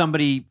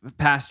somebody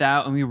passed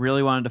out and we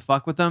really wanted to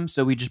fuck with them,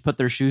 so we just put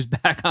their shoes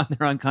back on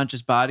their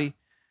unconscious body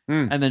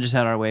and then just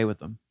had our way with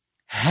them.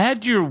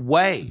 Had your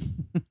way?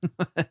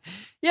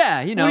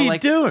 Yeah, what are you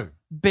doing?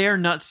 Bare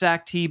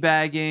nutsack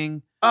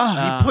teabagging.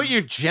 Oh, you put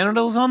your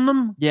genitals on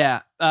them?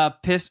 Yeah,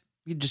 piss.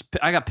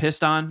 I got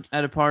pissed on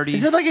at a party.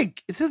 Is it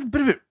like it's a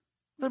little bit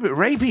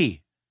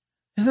rapey,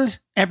 isn't it?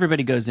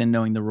 Everybody goes in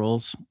knowing the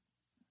rules.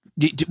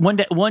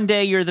 One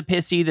day you're the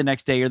pissy, the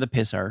next day you're the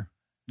pisser.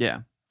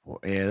 Yeah. Well,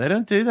 yeah, they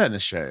don't do that in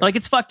Australia. Like,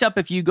 it's fucked up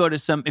if you go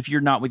to if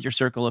you're not with your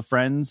circle of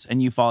friends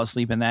and you fall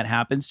asleep and that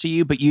happens to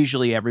you, but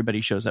usually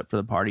everybody shows up for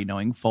the party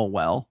knowing full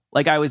well.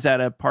 Like, I was at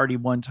a party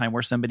one time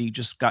where somebody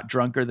just got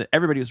drunker. That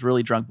everybody was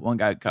really drunk, but one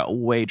guy got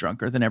way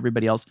drunker than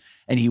everybody else,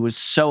 and he was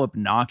so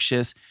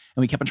obnoxious,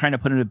 and we kept on trying to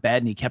put him to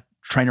bed, and he kept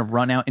trying to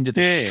run out into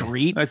the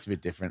street. That's a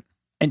bit different.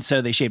 And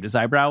so they shaved his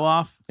eyebrow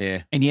off.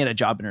 Yeah. And he had a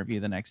job interview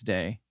the next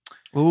day.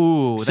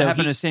 Ooh, that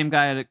happened to the same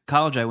guy at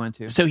college I went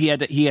to. So he had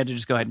to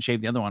just go ahead and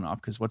shave the other one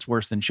off, because what's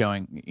worse than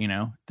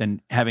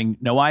than having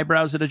no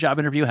eyebrows at a job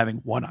interview, having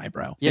one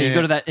eyebrow. Yeah, you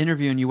go to that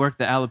interview and you work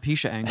the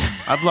alopecia angle.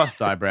 I've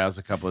lost eyebrows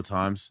a couple of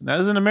times. That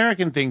was an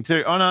American thing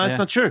too. Oh no, that's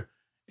not true.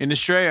 In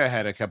Australia, I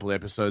had a couple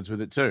episodes with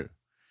it too.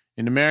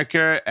 In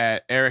America,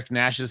 at Eric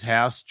Nash's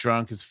house,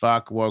 drunk as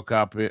fuck, woke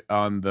up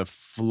on the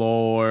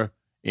floor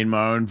in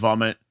my own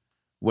vomit,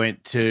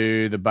 went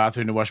to the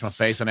bathroom to wash my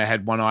face, and I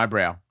had one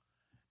eyebrow.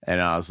 And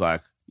I was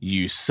like,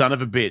 you son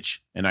of a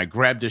bitch. And I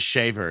grabbed a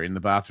shaver in the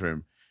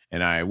bathroom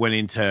and I went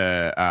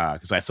into,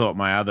 because I thought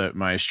my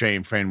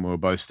Australian friend, we were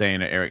both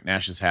staying at Eric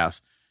Nash's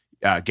house,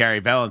 Gary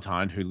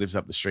Valentine, who lives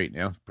up the street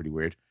now, pretty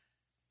weird.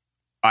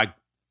 I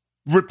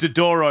ripped the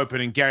door open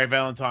and Gary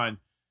Valentine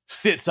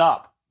sits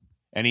up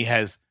and he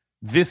has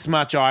this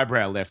much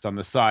eyebrow left on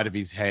the side of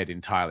his head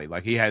entirely.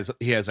 Like he has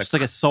just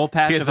like a soul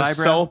patch of eyebrow. He has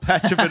a soul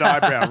patch of an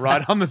eyebrow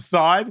right on the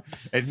side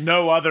and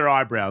no other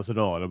eyebrows at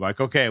all. And I'm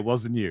like, okay, it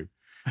wasn't you.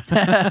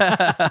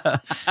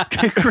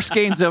 Chris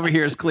Gaines over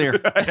here is clear.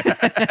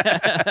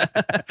 I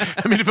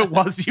mean, if it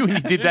was you and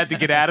you did that to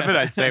get out of it,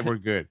 I'd say we're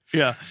good.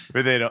 Yeah.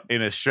 But then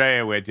in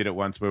Australia, we did it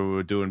once where we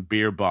were doing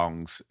beer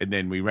bongs and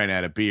then we ran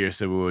out of beer.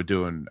 So we were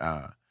doing,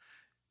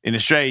 in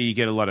Australia, you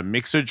get a lot of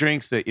mixer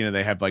drinks that,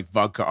 they have like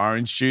vodka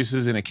orange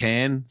juices in a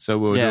can. So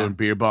we were doing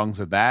beer bongs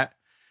of that.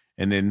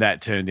 And then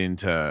that turned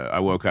into, I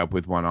woke up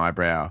with one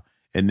eyebrow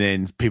and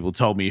then people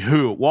told me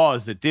who it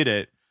was that did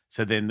it.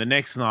 So then the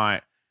next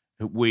night,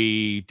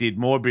 we did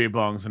more beer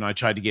bongs and I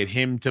tried to get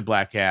him to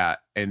black out.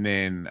 And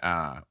then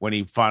when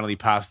he finally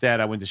passed out,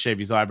 I went to shave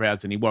his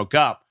eyebrows and he woke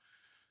up.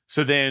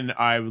 So then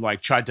I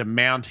tried to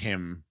mount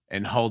him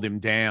and hold him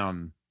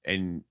down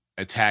and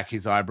attack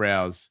his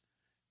eyebrows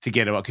to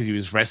get him up because he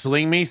was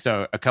wrestling me.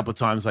 So a couple of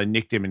times I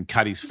nicked him and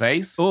cut his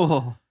face.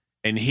 Oh,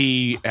 and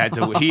he had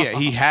to,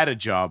 he had a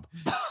job.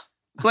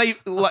 Like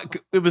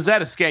it was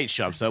at a skate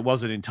shop, so it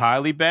wasn't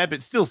entirely bad,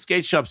 but still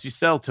skate shops you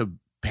sell to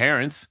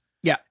parents.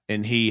 Yeah.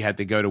 And he had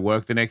to go to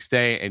work the next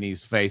day and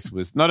his face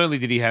was, not only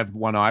did he have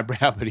one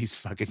eyebrow, but his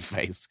fucking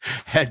face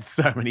had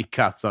so many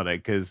cuts on it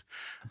because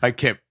I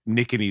kept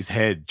nicking his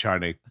head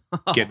trying to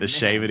get the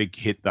shaver to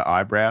hit the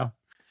eyebrow.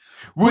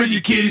 When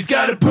your kitty's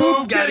gotta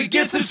poop, gotta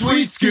get some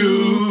Sweet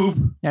Scoop.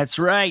 That's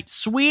right.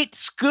 Sweet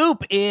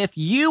Scoop. If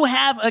you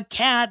have a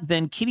cat,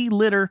 then kitty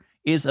litter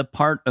is a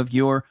part of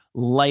your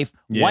life.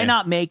 Yeah. Why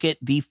not make it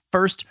the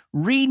first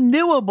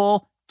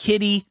renewable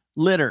kitty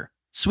litter?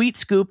 Sweet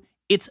Scoop.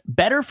 It's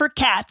better for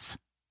cats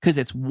because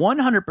it's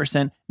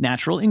 100%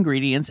 natural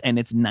ingredients and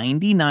it's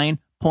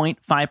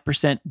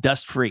 99.5%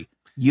 dust-free.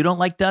 You don't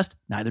like dust,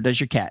 neither does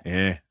your cat.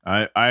 Yeah,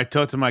 I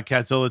talk to my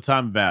cats all the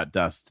time about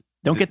dust.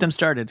 Don't get them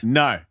started.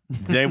 No,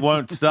 they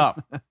won't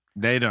stop.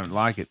 They don't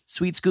like it.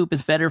 Sweet Scoop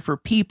is better for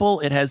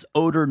people. It has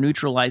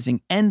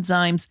odor-neutralizing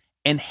enzymes,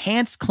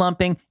 enhanced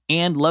clumping,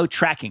 and low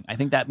tracking. I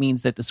think that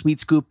means that the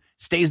Sweet Scoop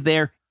stays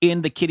there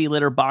in the kitty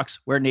litter box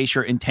where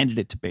nature intended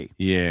it to be.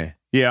 Yeah.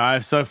 Yeah,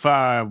 so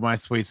far my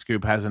Sweet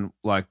Scoop hasn't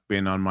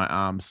been on my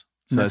arms.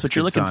 So that's what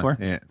you're looking for.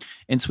 Yeah.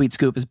 And Sweet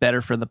Scoop is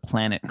better for the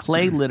planet.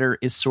 Clay litter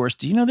is sourced,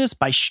 do you know this?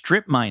 By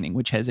strip mining,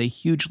 which has a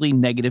hugely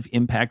negative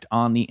impact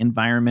on the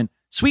environment.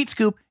 Sweet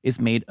Scoop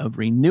is made of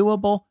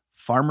renewable,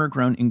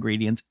 farmer-grown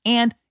ingredients,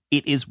 and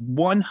it is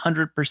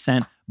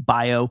 100%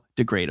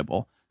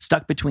 biodegradable.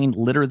 Stuck between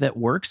litter that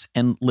works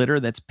and litter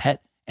that's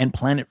pet and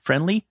planet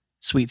friendly?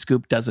 Sweet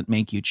Scoop doesn't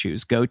make you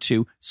choose. Go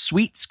to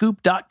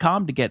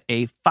sweetscoop.com to get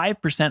a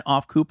 5%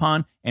 off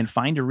coupon and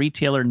find a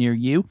retailer near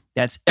you.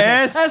 That's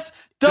SWHEAT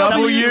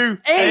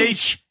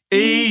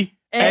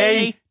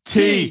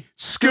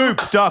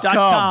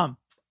scoop.com.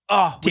 Oh, we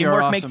are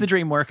Teamwork awesome. makes the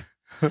dream work.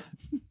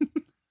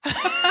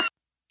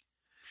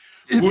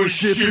 If we're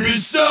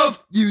shipping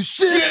stuff, you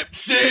ship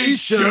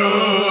station.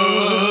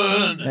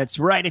 That's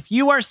right. If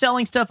you are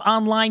selling stuff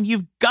online,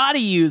 you've got to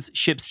use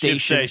ShipStation.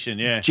 ShipStation,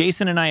 yeah.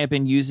 Jason and I have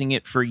been using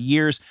it for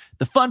years.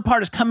 The fun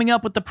part is coming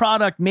up with the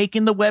product,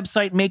 making the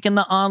website, making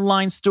the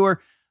online store.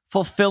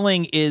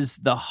 Fulfilling is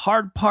the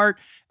hard part,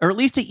 or at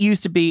least it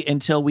used to be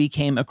until we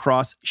came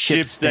across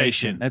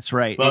ShipStation. That's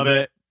right. Love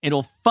it.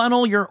 It'll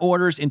funnel your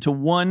orders into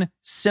one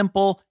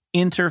simple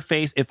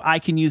interface. If I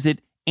can use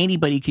it,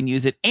 anybody can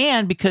use it.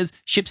 And because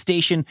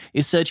ShipStation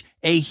is such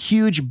a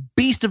huge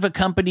beast of a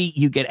company,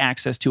 you get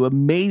access to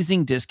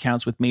amazing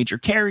discounts with major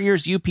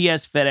carriers,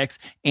 UPS, FedEx,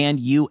 and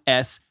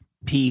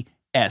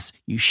USPS.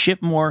 You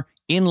ship more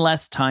in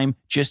less time.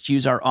 Just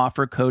use our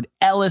offer code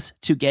ELLIS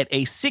to get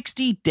a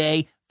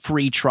 60-day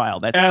free trial.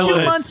 That's 2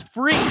 Ellis. months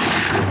free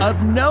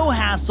of no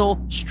hassle,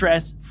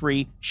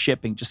 stress-free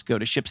shipping. Just go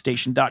to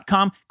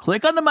shipstation.com,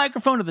 click on the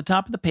microphone at the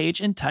top of the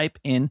page, and type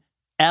in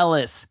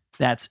Ellis.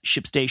 That's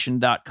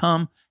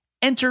shipstation.com.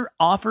 Enter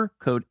offer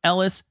code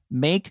Ellis.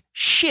 Make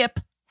ship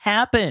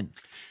happen.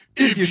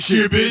 If you're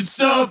shipping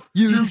stuff,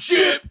 you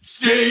ship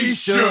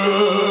station.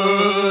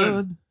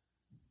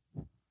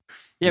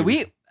 Yeah,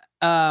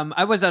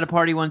 I was at a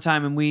party one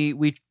time and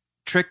we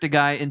tricked a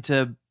guy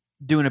into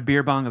doing a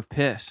beer bong of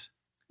piss.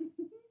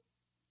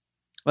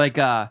 Like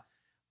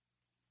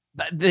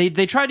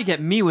they tried to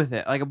get me with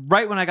it. Like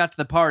right when I got to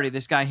the party,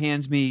 this guy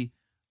hands me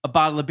a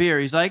bottle of beer.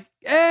 He's like,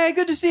 "Hey,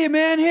 good to see you,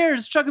 man. Here,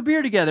 let's chug a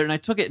beer together." And I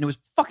took it and it was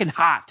fucking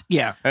hot.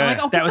 Yeah. I'm like,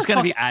 "Oh, that was going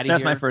to be out of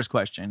That's here." my first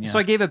question. Yeah. So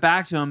I gave it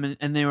back to him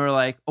and they were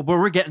like, "Oh, well,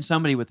 we're getting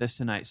somebody with this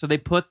tonight." So they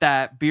put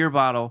that beer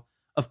bottle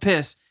of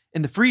piss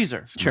in the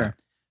freezer. Sure.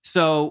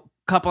 So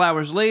a couple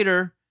hours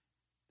later,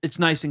 it's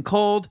nice and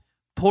cold.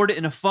 Poured it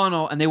in a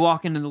funnel, and they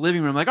walk into the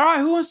living room like, "All right,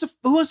 who wants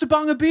to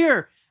bong a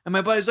beer?" And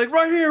my buddy's like,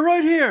 "Right here,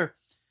 right here."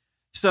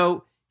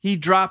 So he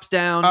drops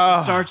down,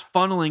 starts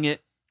funneling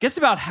it, gets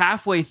about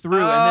halfway through,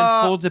 and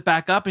then folds it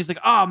back up. And he's like,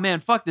 "Oh man,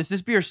 fuck this!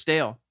 This beer's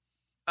stale."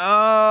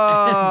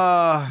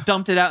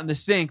 Dumped it out in the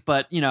sink.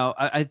 But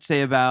I'd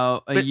say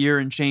about a year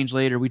and change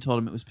later, we told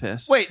him it was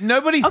piss. Wait,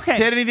 nobody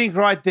said anything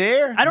right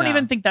there? I don't No.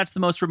 even think that's the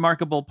most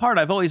remarkable part.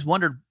 I've always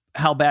wondered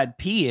how bad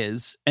pee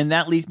is, and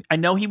that leads me. I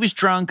know he was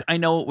drunk. I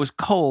know it was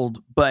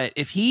cold, but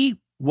if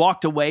he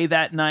walked away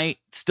that night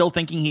still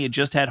thinking he had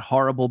just had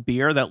horrible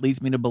beer, that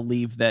leads me to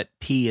believe that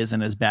pee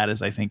isn't as bad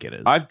as I think it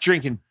is. I've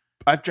drank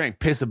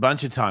piss a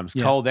bunch of times,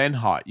 Yeah. cold and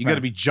hot. You got to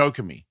Right. be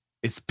joking me.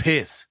 It's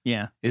piss.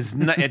 yeah.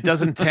 It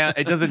doesn't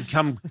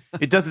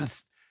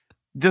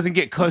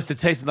get close to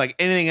tasting like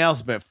anything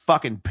else but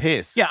fucking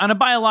piss. Yeah, on a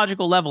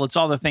biological level, it's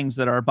all the things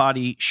that our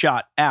body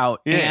shot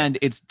out, Yeah. and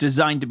it's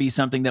designed to be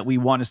something that we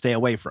want to stay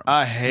away from.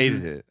 I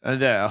hated it.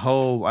 And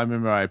I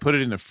remember I put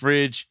it in the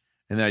fridge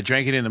and then I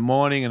drank it in the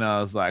morning and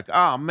I was like,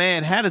 "Oh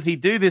man, how does he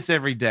do this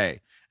every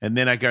day?" And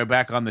then I go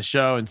back on the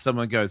show and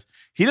someone goes,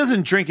 "He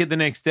doesn't drink it the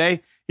next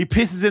day. He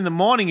pisses in the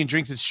morning and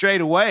drinks it straight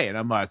away." And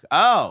I'm like,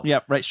 "Oh."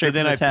 Yep, right straight So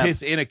then from I the tap.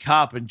 pissed in a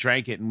cup and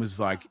drank it and was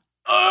like,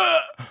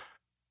 "Ugh."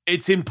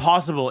 It's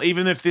impossible.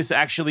 Even if this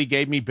actually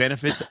gave me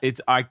benefits,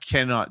 I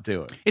cannot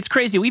do it. It's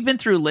crazy. We've been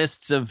through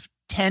lists of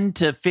 10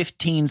 to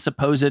 15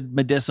 supposed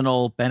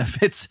medicinal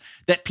benefits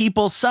that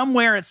people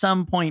somewhere at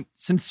some point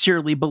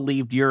sincerely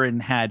believed urine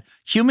had.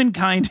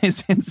 Humankind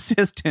is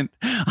insistent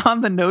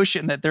on the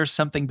notion that there's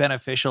something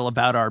beneficial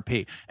about our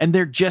pee, and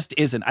there just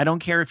isn't. I don't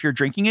care if you're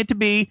drinking it to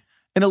be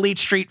an elite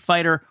street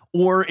fighter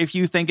or if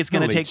you think it's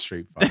going to Elite take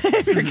Street Fighter.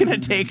 if you're going to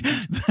take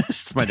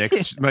It's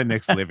my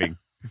next living.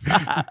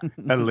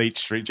 Elite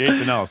Street,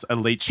 Jason Ellis,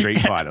 Elite Street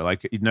Fighter.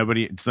 Like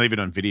nobody, it's not even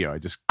on video. I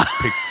just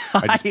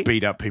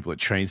beat up people at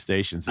train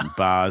stations and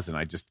bars, and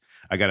I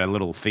got a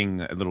little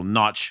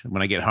notch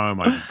when I get home.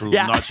 I put a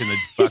little notch in the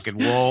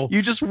fucking wall.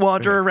 You just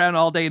wander around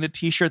all day in a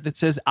t-shirt that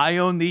says "I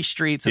own these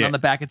streets," and Yeah. on the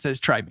back it says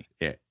 "Try me."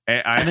 Yeah,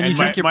 And then you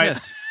drink your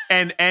piss.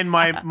 And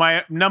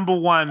my number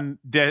one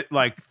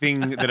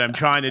thing that I'm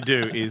trying to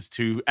do is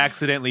to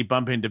accidentally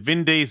bump into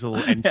Vin Diesel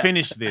and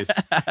finish this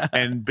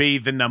and be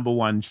the number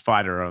one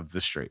fighter of the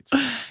streets.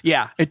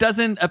 Yeah, it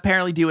doesn't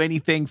apparently do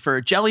anything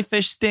for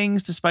jellyfish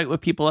stings, despite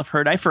what people have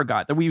heard. I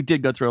forgot that we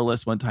did go through a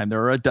list one time.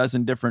 There are a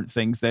dozen different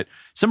things that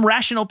some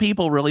rational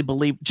people really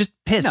believe. Just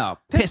piss. No,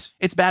 piss.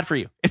 It's bad for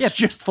you. It's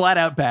just flat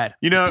out bad.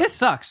 You know, Piss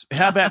sucks.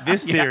 how about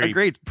this Yeah, theory?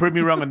 agreed. Prove me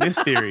wrong on this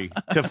theory.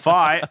 To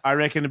fight, I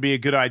reckon it'd be a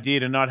good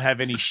idea to not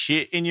have any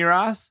shit in your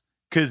ass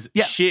because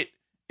shit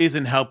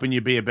isn't helping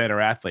you be a better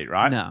athlete,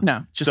 right?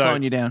 No, just So,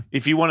 slowing you down.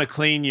 If you want to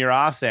clean your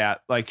ass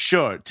out,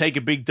 sure, take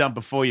a big dump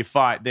before you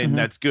fight, then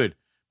that's good.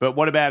 But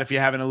what about if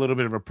you're having a little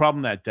bit of a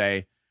problem that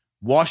day?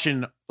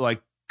 Washing,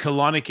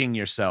 colonicking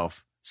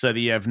yourself so that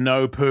you have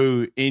no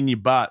poo in your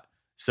butt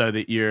so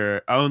that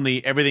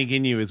everything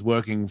in you is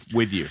working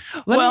with you.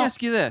 Let Well- me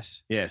ask you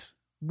this. Yes.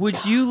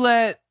 Would you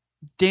let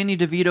Danny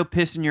DeVito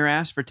piss in your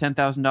ass for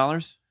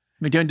 $10,000?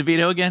 We doing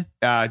DeVito again?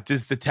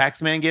 Does the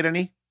tax man get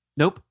any?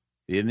 Nope.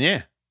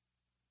 Yeah.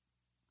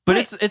 But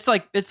Wait.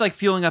 it's like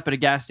fueling up at a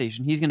gas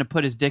station. He's going to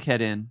put his dickhead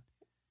in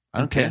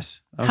and Okay.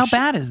 piss. How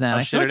bad is that? I'll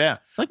I shit feel it like, out.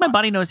 I feel like my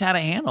body knows how to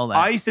handle that.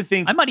 I used to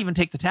think I might even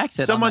take the tax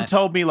hit. someone on that.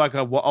 told me like a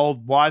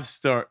old wives'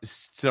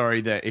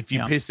 story that if you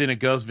Yeah. piss in a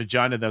girl's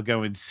vagina, they'll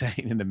go insane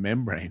in the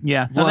membrane.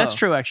 Yeah, no, that's Whoa.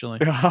 true actually.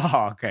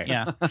 Oh, okay.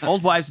 Yeah,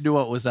 old wives knew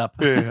what was up.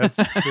 Yeah,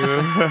 that's-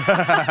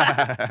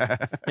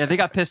 Yeah, they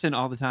got pissed in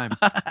all the time.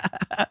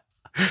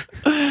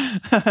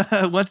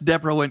 Once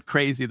Deborah went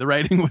crazy, the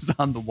writing was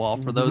on the wall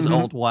for those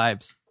old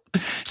wives.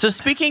 So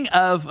speaking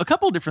of a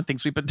couple of different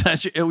things we've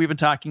been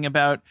talking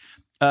about,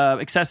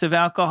 excessive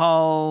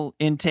alcohol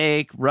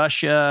intake,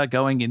 Russia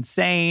going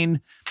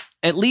insane.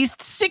 At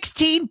least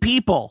 16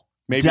 people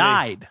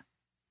died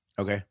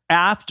Okay.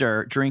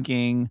 after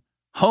drinking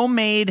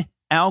homemade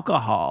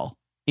alcohol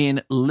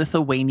in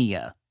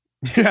Lithuania.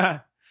 Yeah.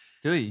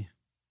 Do you?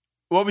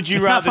 What would you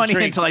It's not rather funny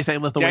drink? until I say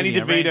Lithuania.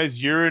 Danny right?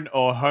 DeVito's urine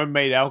or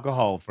homemade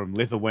alcohol from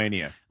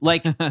Lithuania?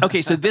 Like,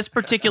 okay, so this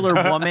particular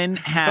woman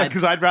had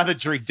Because I'd rather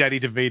drink Danny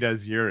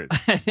DeVito's urine.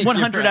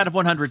 100 out of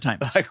 100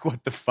 times. Like,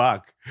 what the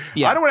fuck?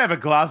 Yeah. I don't want to have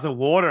a glass of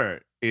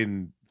water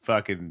in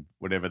fucking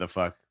whatever the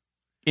fuck.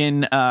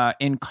 In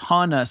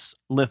Kaunas,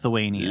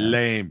 Lithuania.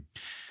 Lame.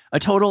 A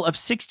total of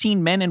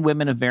 16 men and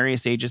women of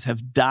various ages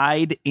have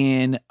died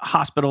in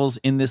hospitals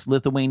in this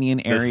Lithuanian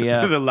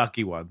area, The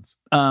lucky ones.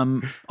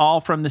 all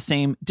from the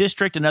same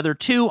district. Another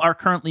 2 are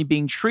currently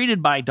being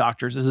treated by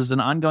doctors. This is an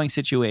ongoing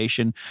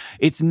situation.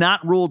 It's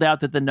not ruled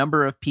out that the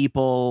number of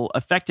people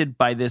affected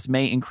by this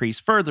may increase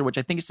further, which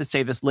I think is to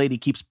say this lady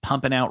keeps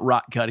pumping out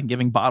rot gut and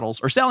giving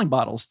bottles or selling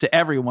bottles to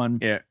everyone.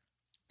 Yeah.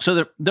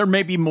 So there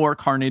may be more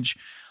carnage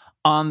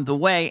on the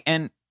way.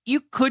 And you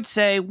could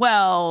say,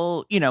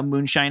 well,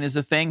 moonshine is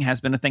a thing,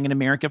 has been a thing in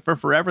America for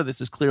forever.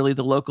 This is clearly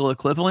the local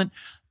equivalent.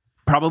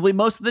 Probably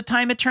most of the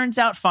time it turns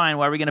out fine.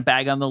 Why are we going to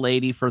bag on the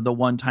lady for the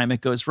one time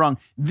it goes wrong?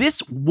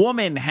 This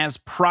woman has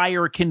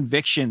prior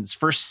convictions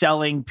for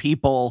selling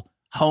people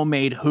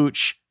homemade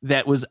hooch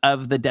that was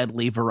of the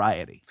deadly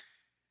variety.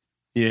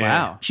 Yeah.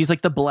 Wow. She's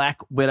like the Black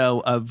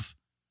Widow of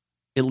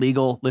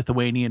illegal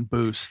Lithuanian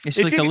booze. It's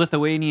If like you- the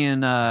Lithuanian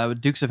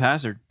Dukes of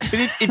Hazzard. But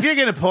if you're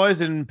going to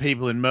poison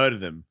people and murder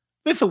them,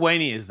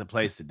 Lithuania is the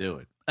place to do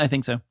it. I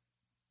think so.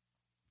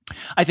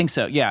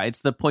 Yeah, it's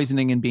the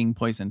poisoning and being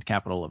poisoned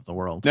capital of the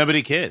world.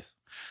 Nobody cares.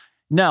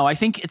 No, I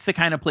think it's the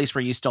kind of place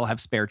where you still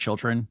have spare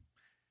children,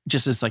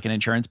 just as like an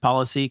insurance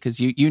policy, because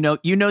you know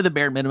the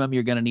bare minimum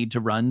you're going to need to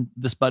run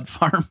the spud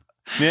farm,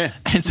 Yeah.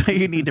 and so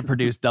you need to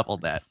produce double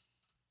that.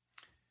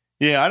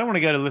 Yeah, I don't want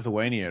to go to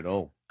Lithuania at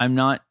all. I'm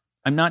not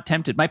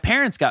tempted. My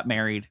parents got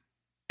married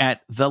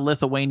at the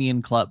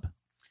Lithuanian club.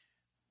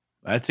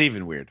 That's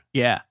even weird.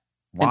 Yeah,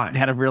 Why? and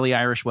had a really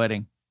Irish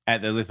wedding.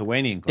 At the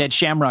Lithuanian They club. had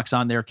shamrocks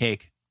on their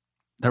cake,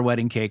 their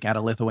wedding cake at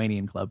a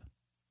Lithuanian club.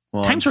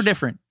 Well, Times were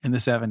different in the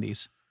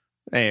 70s.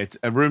 Hey, it's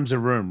a room's a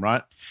room,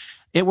 right?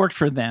 It worked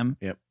for them.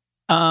 Yep.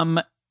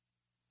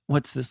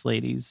 What's this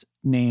lady's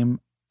name?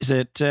 Is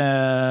it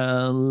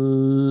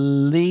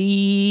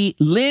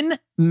Lynn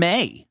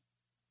May?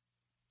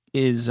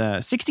 Is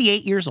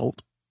 68 years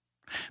old,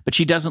 but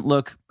she doesn't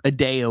look a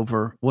day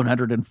over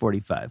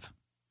 145.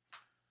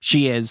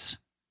 She is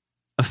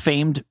a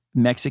famed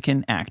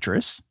Mexican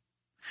actress,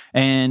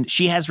 and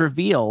she has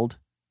revealed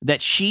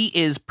that she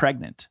is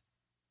pregnant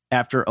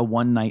after a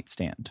one-night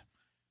stand.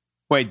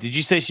 Wait, did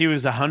you say she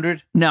was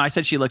 100? No, I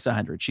said she looks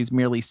 100. She's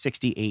merely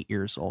 68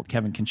 years old.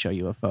 Kevin can show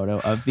you a photo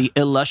of the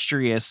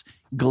illustrious,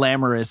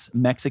 glamorous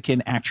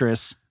Mexican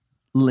actress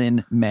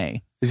Lynn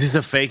May. Is this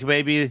a fake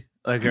baby?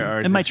 Like, or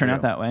is It might this turn real?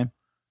 out that way.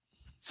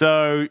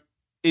 So,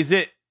 is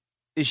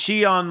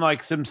she on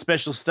like some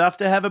special stuff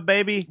to have a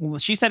baby? Well,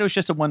 she said it was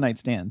just a one-night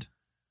stand.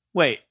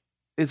 Wait,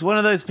 is one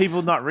of those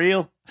people not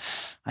real?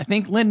 I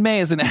think Lynn May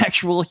is an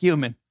actual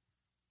human.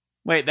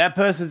 Wait, that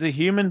person's a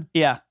human?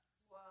 Yeah,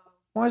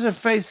 Why is her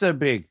face so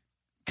big?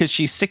 because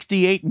she's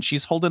 68 and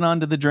she's holding on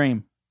to the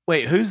dream.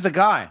 Wait, who's the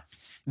guy?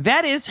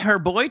 That is her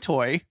boy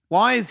toy.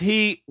 Why does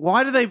he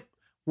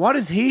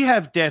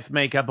have death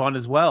makeup on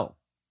as well?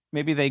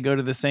 Maybe they go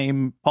to the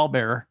same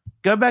pallbearer.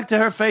 Go back to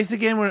her face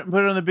again when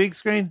put it on the big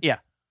screen. Yeah.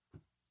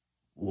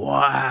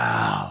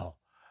 Wow.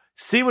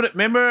 See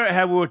remember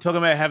how we were talking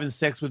about having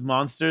sex with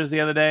monsters the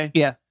other day?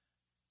 Yeah.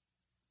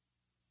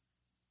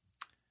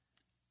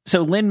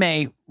 So Lynn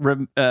May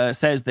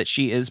says that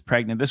she is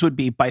pregnant. This would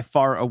be by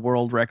far a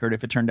world record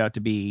if it turned out to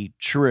be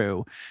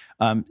true.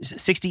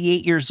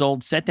 68 years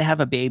old, set to have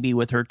a baby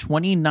with her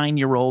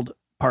 29-year-old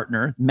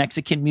partner,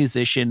 Mexican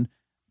musician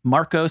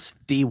Marcos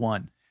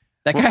D1.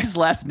 That guy's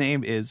last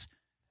name is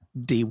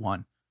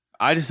D1.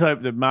 I just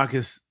hope that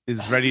Marcus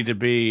is ready to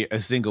be a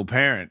single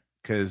parent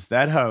because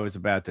that hoe is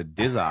about to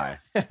dizzy.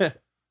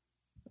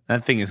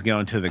 That thing is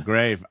going to the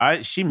grave.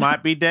 She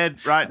might be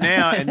dead right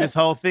now, and this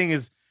whole thing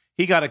is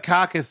he got a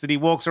carcass that he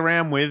walks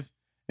around with,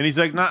 and he's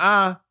like,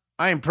 "Nuh-uh,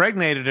 I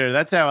impregnated her.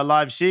 That's how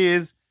alive she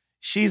is.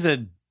 She's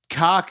a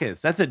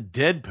carcass. That's a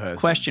dead person."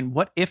 Question,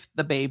 what if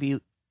the baby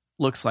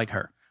looks like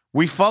her?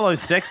 We follow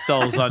sex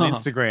dolls on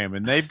Instagram,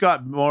 and they've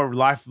got more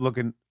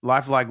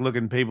lifelike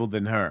looking people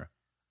than her.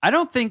 I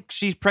don't think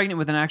she's pregnant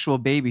with an actual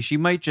baby. She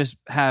might just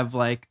have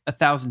like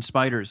 1,000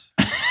 spiders.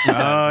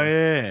 Oh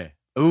yeah.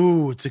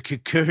 Ooh, it's a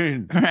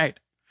cocoon. Right.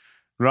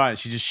 Right.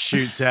 She just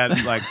shoots out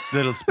like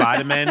little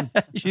Spider-Man.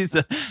 She's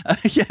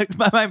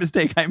my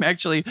mistake. I'm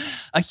actually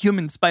a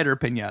human spider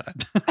pinata.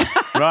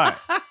 Right.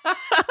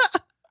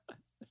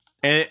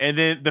 And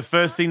then the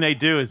first thing they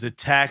do is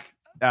attack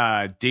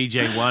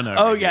DJ1 over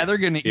Oh here. yeah, they're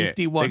gonna eat D1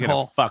 They're gonna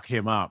whole. fuck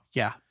him up.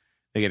 Yeah.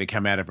 They're gonna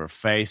come out of her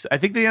face. I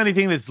think the only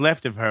thing that's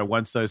left of her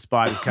once those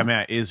spiders come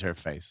out is her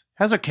face.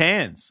 How's her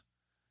cans?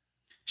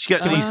 She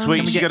got any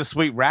sweet? She got a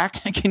sweet rack.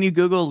 Can you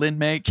Google Lin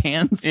May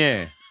cans?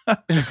 Yeah.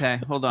 Okay,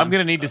 hold on. I'm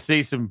gonna need to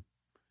see some,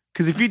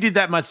 because if you did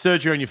that much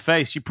surgery on your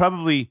face, you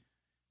probably,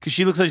 because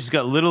she looks like she's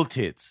got little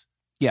tits.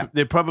 Yeah.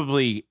 They're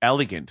probably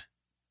elegant.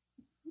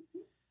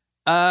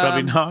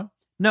 Probably not.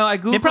 No, I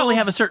googled. They probably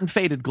have a certain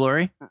faded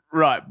glory.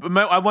 Right. But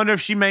I wonder if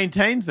she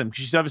maintains them,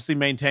 because she's obviously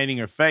maintaining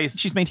her face.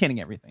 She's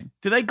maintaining everything.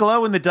 Do they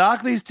glow in the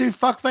dark, these two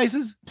fuck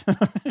faces?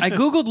 I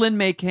googled Lin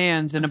May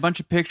cans, and a bunch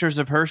of pictures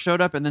of her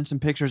showed up, and then some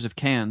pictures of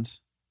cans.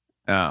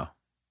 Oh.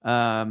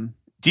 Um,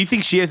 Do you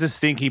think she has a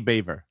stinky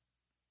beaver?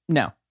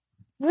 No,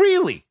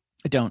 Really?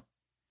 I don't.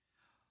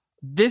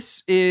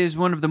 this is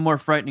one of the more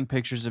frightening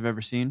pictures I've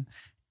ever seen.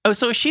 Oh,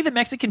 so is she the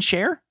Mexican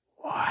Cher?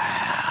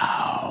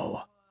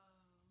 Wow.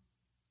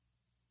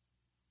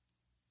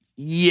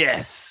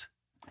 Yes.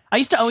 I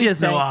used to She always has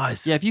say, no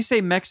eyes. Yeah, if you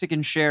say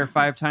Mexican Cher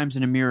 5 times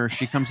in a mirror,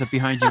 she comes up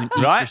behind you and eats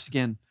Right? your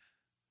skin.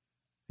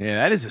 Yeah,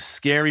 that is a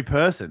scary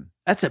person.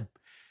 That's a.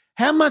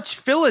 How much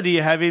filler do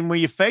you have in where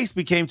your face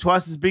became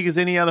twice as big as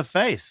any other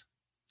face?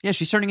 Yeah,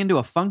 she's turning into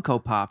a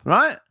Funko Pop.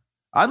 Right?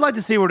 I'd like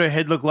to see what her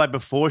head looked like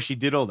before she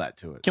did all that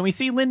to it. can we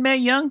see Lin May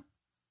young?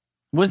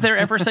 Was there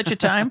ever such a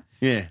time?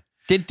 Yeah.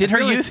 Did her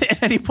feel like- youth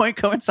at any point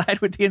coincide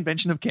with the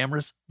invention of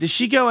cameras? Does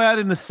she go out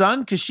in the sun?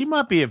 Because she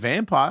might be a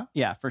vampire.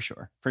 Yeah, for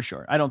sure. For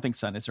sure. I don't think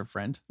Sun is her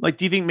friend. Like,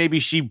 do you think maybe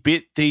she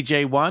bit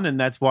DJ1 and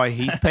that's why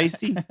he's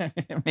pasty?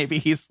 Maybe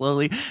he's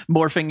slowly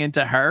morphing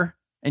into her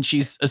and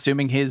she's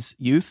assuming his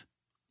youth.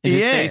 And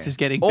his Yeah. face is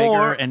getting bigger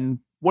Or- and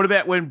What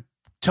about when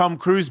Tom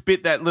Cruise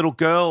bit that little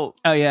girl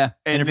oh yeah.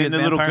 and Interview then the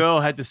with little Vampire. girl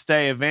had to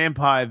stay a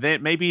vampire?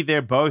 Maybe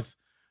they're both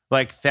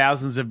like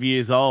thousands of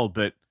years old,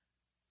 but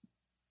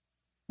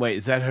wait,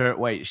 is that her?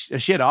 Wait,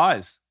 she had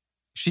eyes.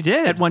 She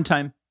did. At one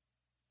time.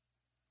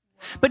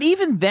 But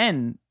even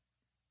then,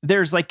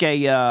 there's like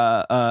a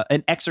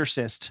an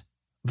exorcist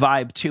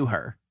vibe to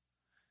her.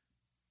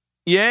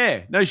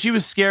 Yeah. No, she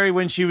was scary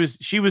when she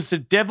was a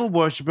devil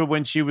worshiper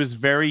when she was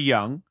very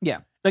young. Yeah.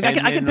 Like I And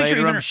can then picture later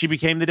even on, her, she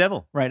became the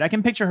devil. right. I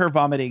can picture her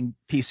vomiting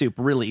pea soup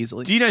really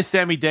easily. Do you know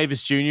Sammy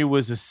Davis Jr.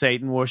 was a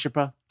Satan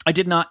worshiper? I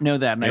did not know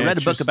that. And I Yeah, read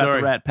a true book about the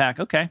story. Rat Pack.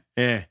 Okay.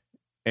 Yeah.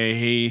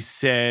 He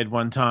said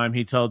one time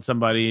he told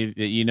somebody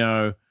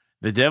that,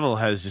 the devil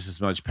has just as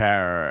much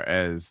power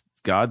as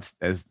God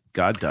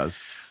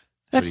does.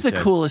 That's what he the said.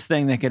 coolest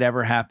thing that could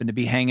ever happen, to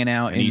be hanging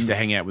out. And he used to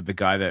hang out with the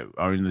guy that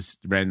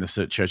ran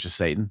the Church of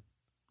Satan.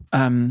 He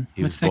what's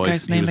was that boys,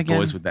 guy's name he was again?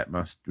 boys with that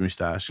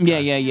mustache. Yeah,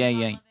 guy.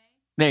 yeah.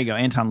 There you go.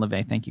 Anton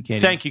LaVey. Thank you, Katie.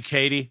 Thank you,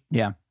 Katie.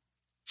 Yeah.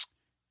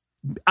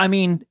 I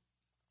mean,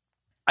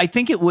 I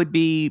think it would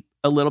be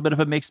a little bit of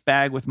a mixed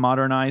bag with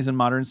modern eyes and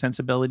modern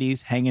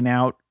sensibilities, hanging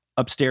out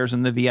upstairs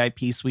in the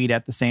VIP suite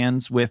at the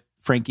Sands with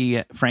Frank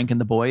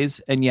and the boys.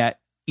 And yet,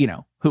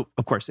 who,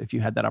 of course, if you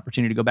had that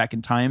opportunity to go back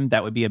in time,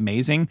 that would be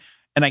amazing.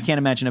 And I can't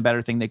imagine a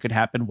better thing that could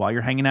happen while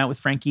you're hanging out with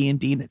Frank and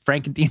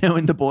Dino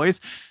and the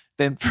boys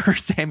than for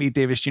Sammy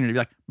Davis Jr. to be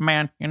like,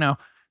 man,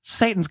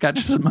 Satan's got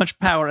just as much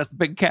power as the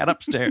big cat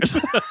upstairs.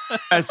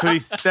 That's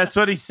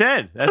what he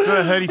said. That's what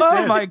I heard he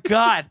said. Oh my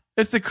God.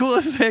 It's the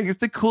coolest thing. It's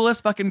the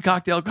coolest fucking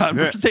cocktail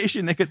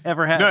conversation they could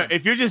ever have. No,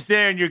 if you're just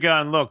there and you're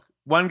going, look,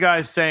 one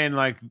guy's saying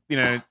like,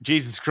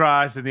 Jesus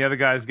Christ, and the other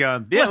guy's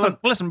going, yeah,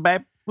 listen,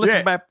 babe. Listen,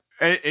 Yeah.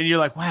 babe. and you're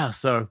like, wow,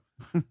 so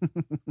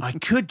I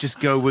could just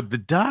go with the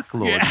Dark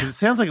Lord because it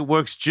sounds like it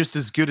works just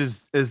as good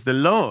as the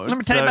Lord. Let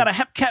me tell you about a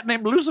hep cat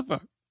named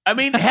Lucifer. I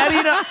mean, how do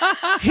you know?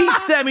 He's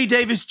Sammy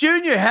Davis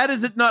Jr. How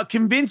does it not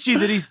convince you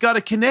that he's got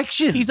a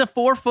connection? He's a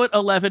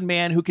 4'11"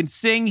 man who can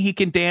sing, he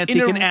can dance, he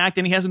can act,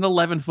 and he has an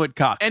 11-foot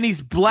cock. and he's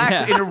black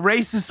Yeah. in a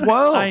racist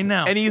world. I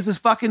know. And he is a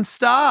fucking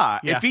star.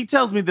 Yeah. If he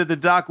tells me that the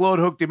Dark Lord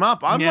hooked him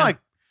up, I'm Yeah. like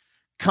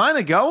kind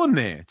of going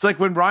there. It's like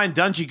when Ryan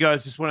Dungey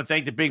goes, just want to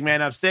thank the big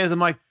man upstairs. I'm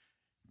like,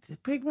 did the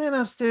big man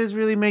upstairs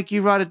really make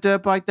you ride a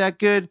dirt bike that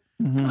good?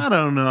 Mhm. I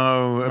don't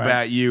know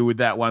about you with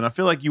that one. I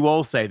feel like you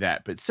all say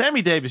that. But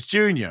Sammy Davis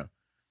Jr.,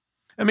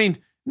 I mean,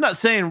 I'm not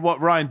saying what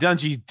Ryan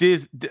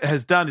Dungey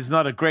has done is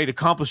not a great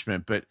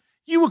accomplishment, but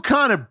you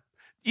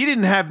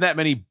didn't have that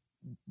many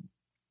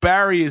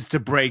barriers to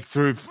break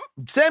through.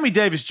 Sammy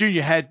Davis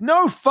Jr. had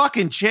no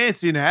fucking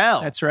chance in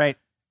hell. That's right.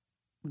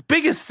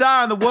 Biggest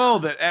star in the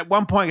world that at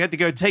one point had to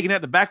go taken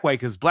out the back way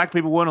because black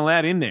people weren't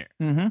allowed in there.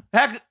 Mm-hmm.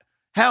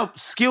 How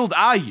skilled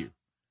are you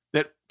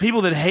that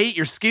people that hate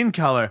your skin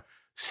color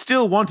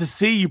still want to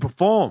see you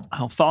perform?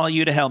 I'll follow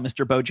you to hell,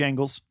 Mr.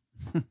 Bojangles.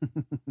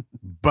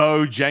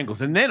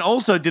 Bojangles. And then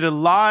also did a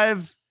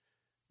live,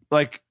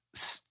 like,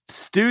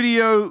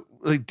 studio,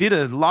 like, did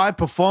a live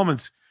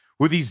performance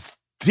with his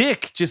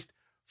dick just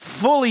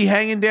fully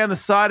hanging down the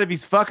side of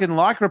his fucking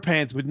Lycra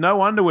pants with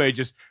no underwear,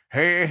 just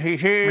hey,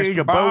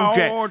 the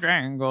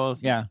Bojangles.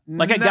 Yeah,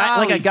 like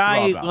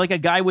a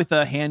guy with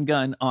a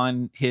handgun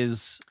on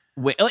his.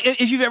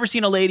 If you've ever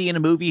seen a lady in a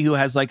movie who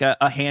has like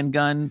a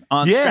handgun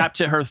strapped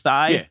to her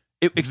thigh,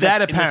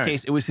 except in this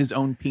case, it was his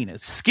own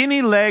penis.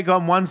 Skinny leg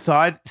on one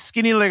side,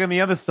 skinny leg on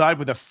the other side,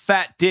 with a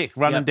fat dick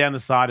running down the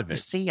side of it. You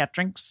see, I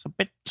drinks a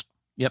bit.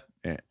 Yep.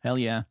 Yeah. Hell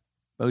yeah,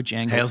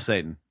 Bojangles. Hail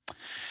Satan.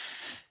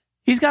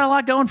 He's got a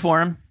lot going for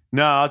him.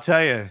 No, I'll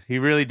tell you, he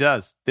really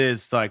does.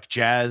 There's like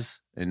jazz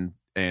and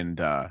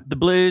the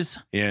blues.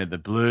 Yeah, the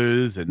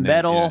blues and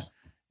metal.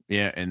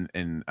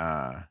 And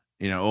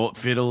old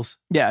fiddles.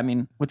 Yeah, I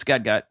mean, what's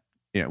God got?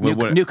 Yeah,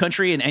 New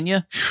Country and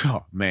Enya.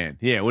 Oh man,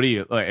 yeah. What do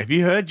you like? Have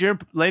you heard your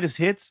latest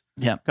hits?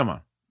 Yeah, come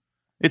on.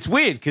 It's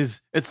weird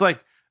because it's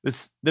like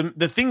this.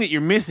 The thing that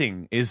you're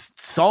missing is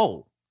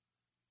soul.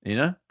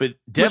 But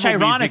which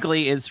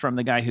ironically is from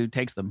the guy who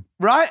takes them.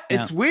 Right?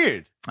 Yeah. It's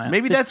weird. Yeah.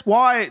 Maybe that's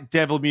why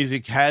devil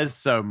music has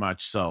so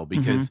much soul,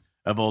 because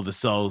of all the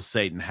souls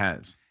Satan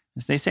has.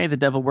 As they say, the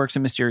devil works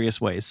in mysterious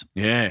ways.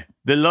 Yeah.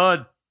 The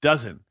Lord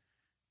doesn't.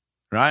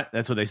 Right?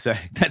 That's what they say.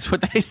 That's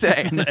what they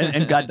say.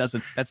 And God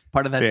doesn't. That's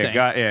part of that saying.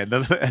 God,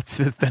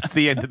 that's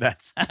the end of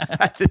that.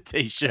 That's a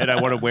T-shirt I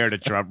want to wear at a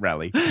Trump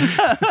rally.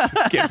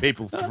 Just get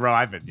people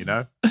thriving,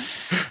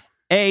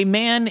 A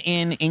man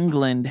in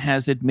England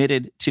has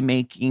admitted to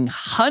making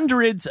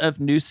hundreds of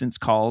nuisance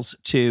calls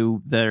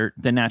to the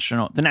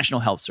National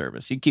Health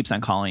Service. He keeps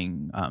on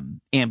calling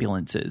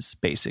ambulances,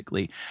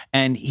 basically.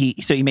 And he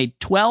made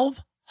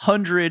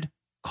 1,200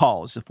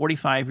 calls, a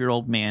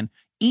 45-year-old man,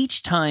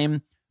 each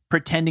time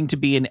pretending to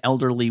be an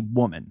elderly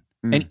woman.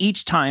 And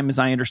each time, as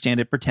I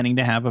understand it, pretending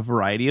to have a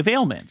variety of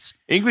ailments.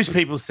 English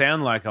people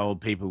sound like old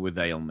people with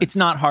ailments. It's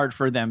not hard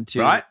for them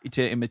to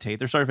imitate.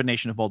 They're sort of a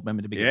nation of old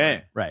women to begin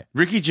with. Right.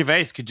 Ricky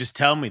Gervais could just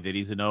tell me that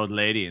he's an old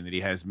lady and that he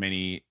has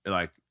many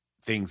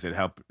things that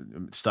help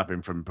stop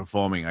him from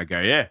performing. I go,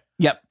 yeah.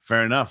 Yep.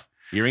 Fair enough.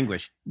 You're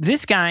English.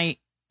 This guy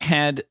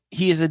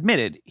he has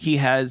admitted he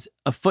has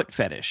a foot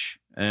fetish.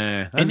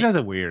 Those guys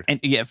are weird. And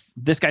yeah,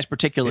 this guy's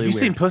particularly weird.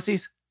 Have you seen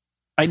pussies?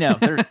 I know.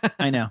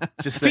 I know.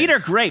 Feet are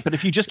great, but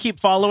if you just keep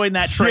following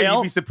that trail,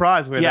 you'd be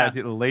surprised where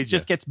that'll lead you. It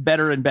just gets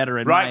better and better.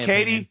 Right,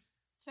 Katie? Opinion.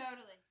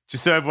 Totally.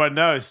 Just so everyone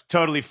knows,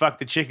 totally fucked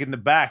the chick in the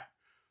back.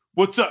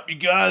 What's up, you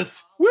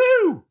guys?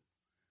 Woo!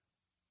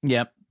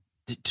 Yep.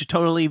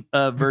 Totally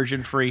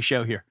virgin-free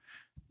show here.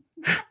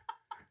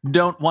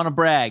 Don't want to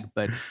brag,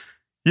 but...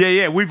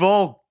 Yeah, we've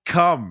all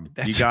come,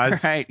 that's you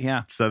guys. Right,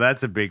 yeah. So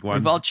that's a big one.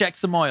 We've all checked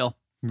some oil.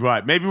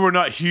 Right. Maybe we're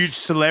not huge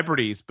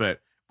celebrities,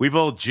 but we've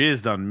all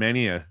jizzed on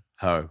many a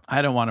hoe.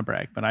 I don't want to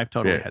brag, but I've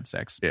totally had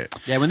sex.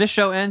 Yeah, when this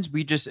show ends,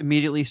 we just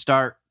immediately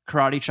start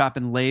karate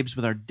chopping labes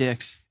with our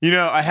dicks.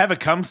 I have a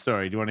cum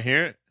story. Do you want to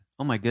hear it?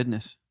 Oh my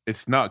goodness.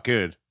 It's not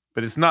good,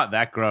 but it's not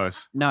that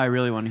gross. No, I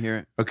really want to hear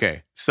it.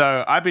 Okay.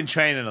 So I've been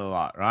training a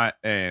lot, right?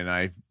 And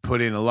I've put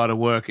in a lot of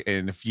work.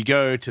 And if you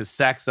go to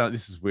Saxon,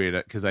 this is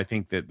weird because I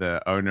think that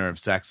the owner of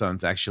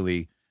Saxons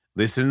actually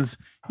listens.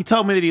 He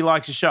told me that he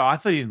likes the show. I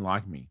thought he didn't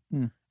like me.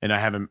 And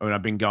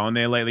I've been going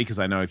there lately because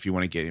I know if you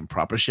want to get in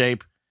proper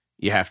shape,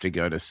 you have to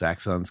go to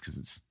Saxons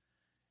because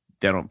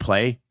they don't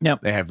play.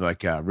 Yep. They have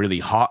like a really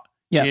hot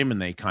gym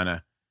and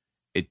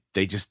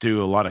they just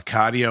do a lot of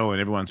cardio and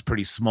everyone's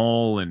pretty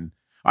small. And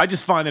I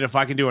just find that if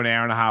I can do an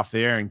hour and a half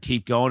there and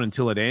keep going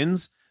until it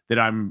ends, that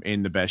I'm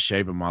in the best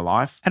shape of my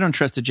life. I don't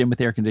trust a gym with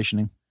air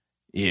conditioning.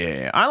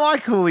 Yeah. I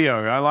like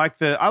Julio. I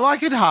like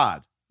it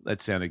hard.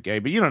 That sounded gay,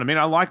 but you know what I mean?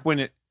 I like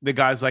when the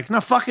guy's like,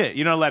 no, fuck it.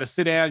 You're not allowed to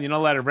sit down. You're not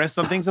allowed to rest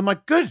on things. I'm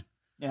like, good.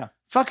 Yeah.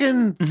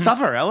 Fucking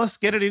suffer, Ellis.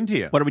 Get it into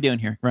you. What are we doing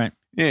here? Right.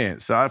 Yeah.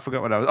 So I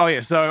forgot what I was. Oh,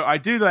 yeah. So I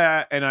do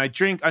that and I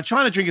drink. I'm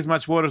trying to drink as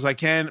much water as I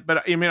can.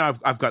 But I mean,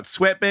 I've got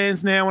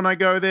sweatbands now when I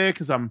go there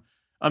because I'm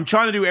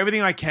trying to do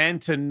everything I can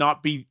to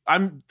not be.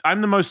 I'm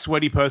the most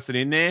sweaty person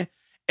in there.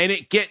 And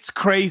it gets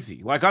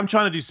crazy. Like I'm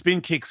trying to do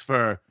spin kicks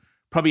for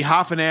probably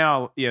half an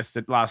hour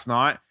last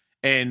night.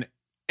 And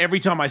every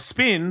time I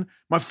spin,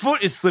 my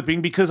foot is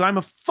slipping because I'm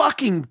a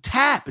fucking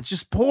tap. It's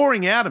just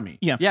pouring out of me.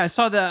 Yeah. Yeah, I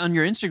saw that on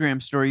your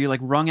Instagram story. You like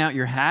wrung out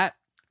your hat.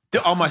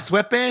 On my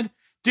sweatband?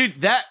 Dude,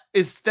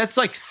 that's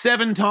like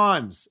 7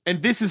 times.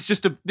 And this is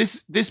just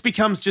this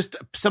becomes just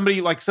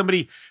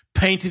somebody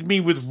painted me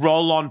with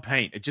roll-on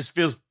paint. It just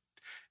feels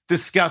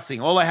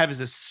disgusting. All I have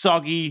is a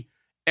soggy,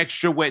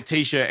 extra wet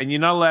t-shirt, and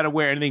you're not allowed to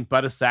wear anything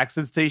but a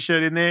Saxons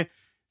t-shirt in there.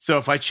 So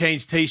if I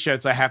change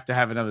t-shirts, I have to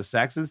have another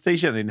Saxons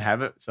t-shirt. I didn't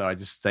have it, so I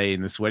just stay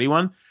in the sweaty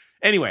one.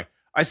 Anyway,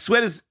 I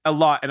sweat a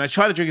lot, and I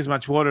try to drink as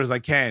much water as I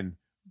can,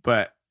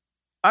 but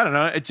I don't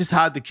know. It's just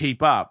hard to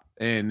keep up.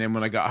 And then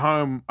when I got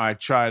home, I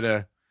try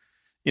to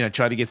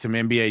get some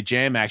NBA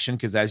Jam action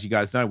because, as you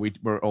guys know,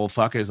 we're all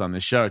fuckers on the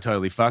show,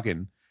 totally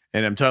fucking.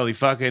 And I'm totally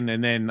fucking,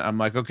 and then I'm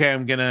like, okay,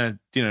 I'm gonna,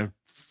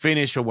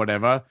 finish or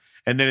whatever.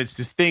 And then it's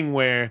this thing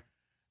where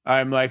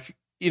I'm like,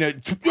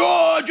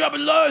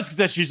 dropping loads, because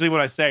that's usually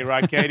what I say,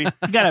 right, Katie?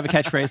 You gotta have a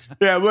catchphrase.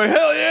 Yeah, we're like,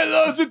 hell yeah,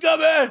 loads are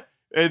coming.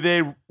 And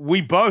then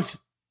we both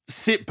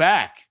sit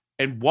back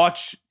and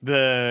watch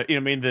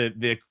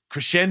the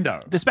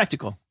crescendo. The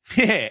spectacle.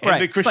 Yeah, and Right.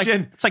 the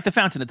crescendo. It's like the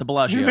fountain at the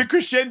Bellagio. The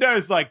crescendo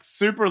is like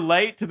super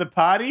late to the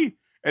party,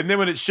 and then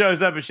when it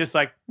shows up, it's just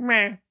like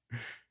meh.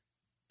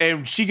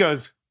 And she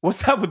goes,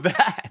 "What's up with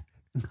that?"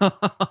 And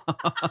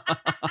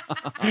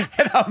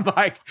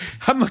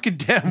I'm looking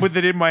down with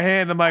it in my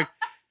hand. I'm like,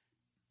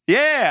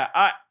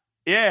 I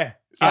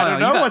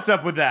don't know what's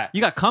up with that. You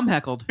got cum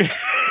heckled.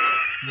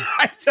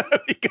 I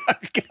totally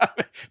got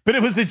it. But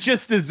it was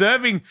just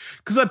deserving,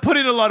 because I put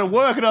in a lot of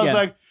work, and I was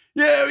like,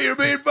 yeah, you're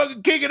being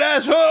fucking kicking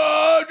ass.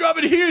 Oh,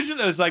 dropping huge.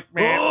 And I was like,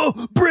 man.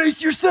 Oh, brace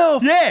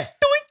yourself. Yeah.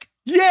 Doink.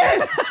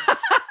 Yes.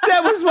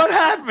 That was what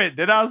happened.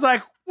 And I was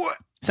like, what?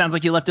 Sounds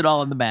like you left it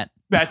all on the mat.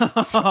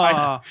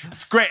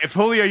 It's great. If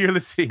Julio, you're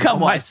listening, Come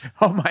my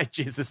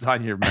jizz is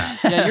on your mat.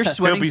 Yeah, you're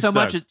sweating be so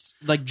much, stoked. it's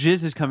like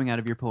jizz is coming out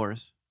of your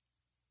pores.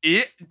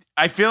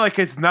 I feel like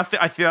it's nothing.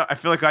 I feel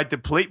like I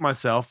deplete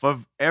myself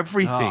of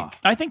everything.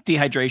 I think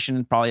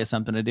dehydration probably has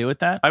something to do with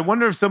that. I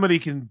wonder if somebody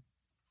can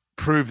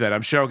prove that.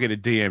 I'm sure I'll get a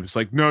DM. It's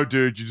like, no,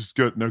 dude, you just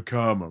got no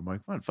karma. I'm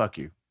like, fine, fuck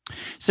you.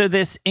 So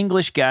this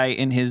English guy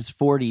in his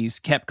 40s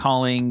kept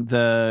calling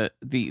their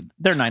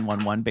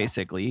 911,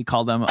 basically. He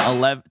called them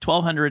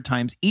 1,200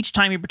 times. Each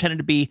time he pretended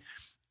to be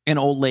an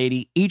old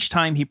lady. Each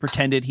time he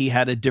pretended he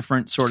had a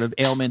different sort of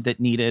ailment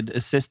that needed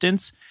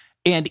assistance.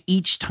 And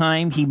each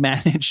time he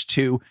managed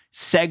to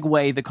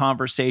segue the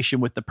conversation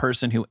with the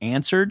person who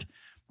answered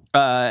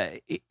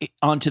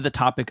onto the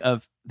topic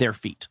of their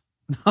feet.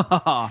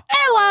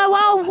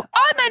 Hello,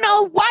 I'm an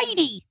old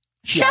lady.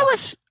 Show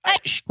us.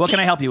 What can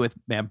I help you with,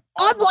 ma'am?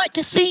 I'd like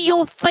to see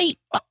your feet.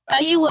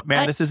 Are you?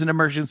 Ma'am, this is an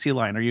emergency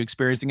line. Are you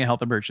experiencing a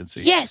health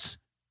emergency? Yes.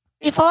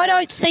 If I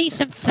don't see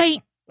some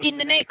feet in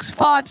the next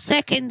 5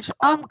 seconds,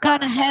 I'm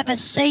gonna have a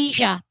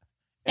seizure,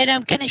 and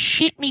I'm gonna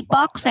shit me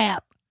box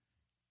out.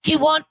 Do you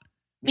want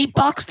me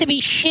box to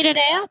be shitted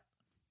out?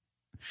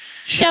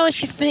 Show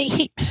us your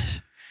feet.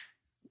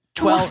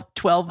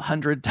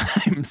 1,200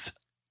 times.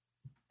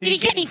 Did he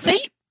get any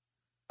feet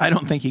I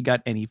don't think he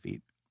got any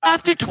feet.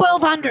 after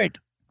 1,200?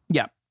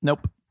 Yeah.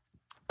 Nope.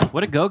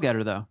 What a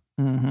go-getter, though.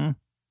 Mm-hmm.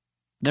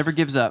 Never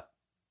gives up.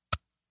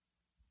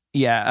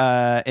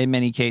 Yeah. In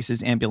many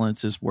cases,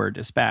 ambulances were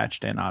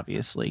dispatched, and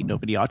obviously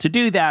nobody ought to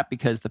do that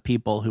because the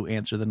people who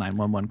answer the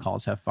 911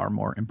 calls have far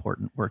more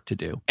important work to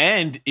do.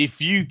 And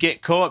if you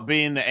get caught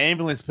being the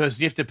ambulance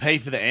person, you have to pay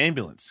for the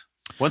ambulance.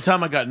 One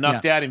time I got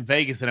knocked out in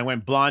Vegas and I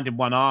went blind in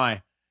one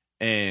eye.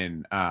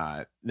 And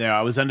I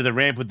was under the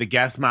ramp with the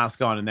gas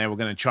mask on, and they were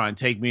going to try and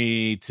take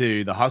me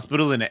to the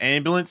hospital in an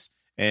ambulance.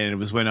 And it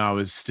was when I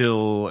was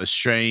still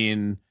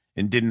Australian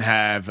and didn't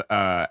have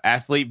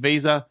athlete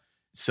visa.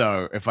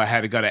 So if I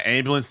had got an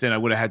ambulance, then I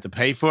would have had to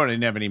pay for it. I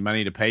didn't have any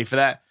money to pay for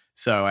that.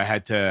 So I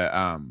had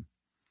to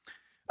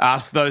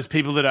ask those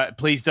people that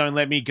please don't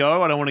let me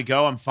go. I don't want to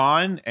go. I'm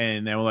fine.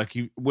 And they were like,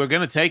 we're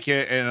going to take you.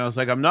 And I was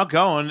like, I'm not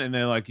going. And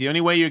they're like, the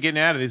only way you're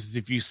getting out of this is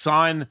if you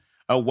sign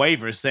a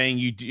waiver saying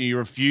you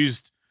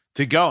refused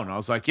to go. And I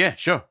was like, yeah,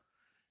 sure.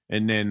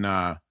 And then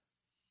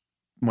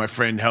my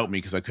friend helped me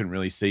because I couldn't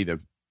really see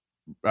the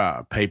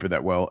paper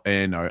that well.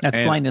 And That's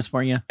blindness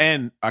for you.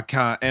 And I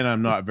can't, and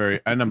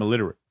I'm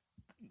illiterate.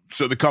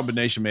 So the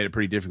combination made it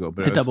pretty difficult.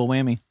 But It's a double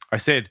whammy. I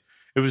said,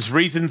 it was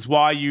reasons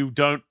why you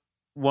don't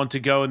want to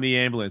go in the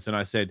ambulance. And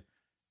I said,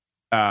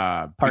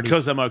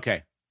 because I'm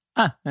okay.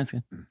 Ah, that's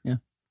good. Yeah.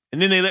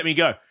 And then they let me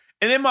go.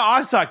 And then my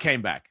eyesight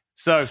came back.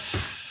 So,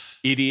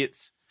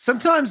 idiots.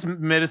 Sometimes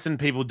medicine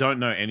people don't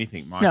know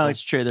anything, Michael. No,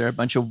 it's true. They're a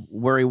bunch of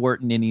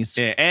worrywart ninnies.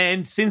 Yeah,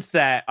 and since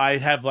that, I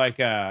have I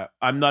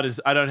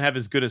don't have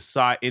as good a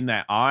sight in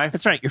that eye.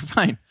 That's right. You're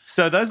fine.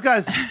 So those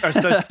guys are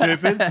so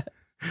stupid.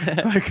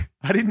 Like,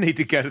 I didn't need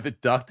to go to the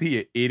doctor,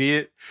 you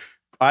idiot.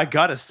 I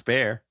got a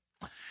spare.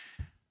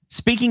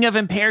 Speaking of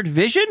impaired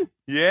vision,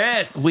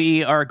 yes,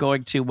 we are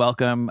going to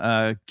welcome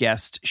a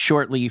guest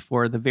shortly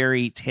for the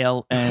very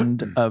tail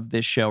end of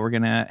this show. We're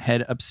going to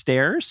head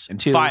upstairs and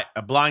to fight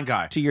a blind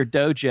guy to your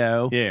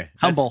dojo. Yeah,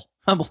 humble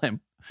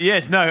him.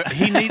 Yes, no,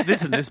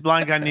 listen. This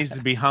blind guy needs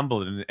to be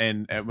humbled,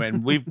 and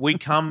when we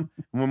come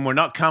when we're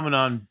not coming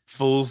on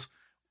fools,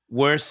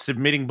 we're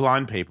submitting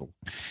blind people.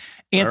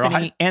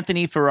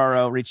 Anthony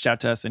Ferraro reached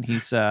out to us, and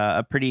he's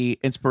a pretty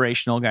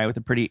inspirational guy with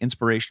a pretty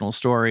inspirational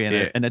story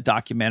and a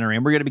documentary.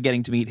 And we're going to be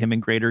getting to meet him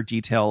in greater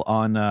detail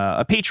on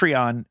a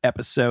Patreon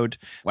episode.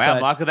 Wow,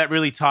 Michael, that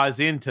really ties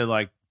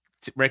into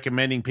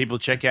recommending people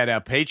check out our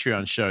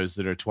Patreon shows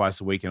that are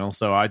twice a week. And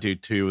also I do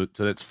too.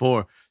 So that's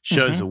 4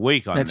 shows a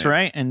week on That's there.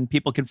 right. And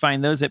people can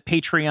find those at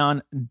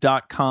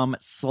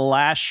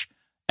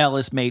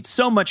patreon.com/EllisMate.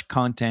 So much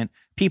content.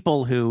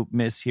 People who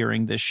miss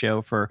hearing this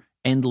show for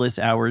endless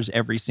hours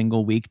every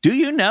single week. Do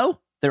you know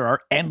there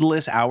are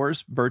endless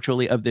hours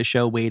virtually of this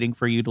show waiting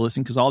for you to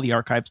listen because all the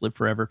archives live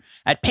forever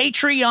at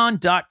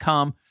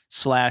patreon.com/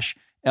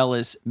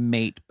 Ellis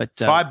Mate. But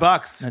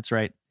 $5. That's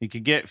right. You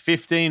could get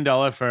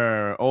 $15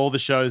 for all the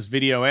show's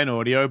video and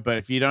audio, but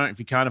if you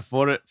can't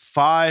afford it,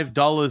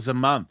 $5 a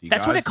month.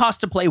 That's what it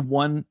costs to play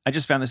one. I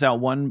just found this out.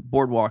 One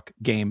Boardwalk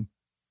game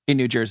in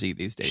New Jersey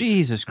these days.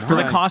 Jesus Christ. For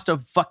the cost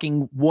of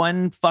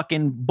one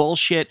fucking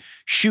bullshit,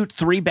 shoot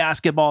 3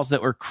 basketballs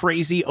that were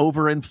crazy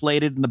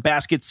overinflated and the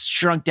baskets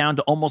shrunk down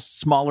to almost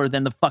smaller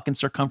than the fucking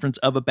circumference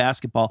of a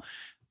basketball.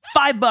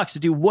 $5 to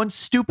do one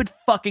stupid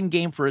fucking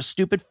game for a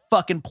stupid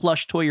fucking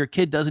plush toy your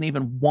kid doesn't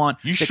even want.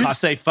 You should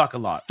say fuck a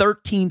lot.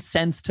 13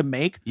 cents to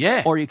make.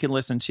 Yeah. Or you can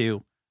listen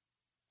to,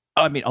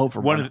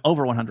 over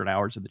 100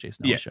 hours of the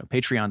Jason Ellis Show.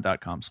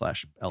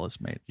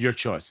 Patreon.com/EllisMate. Your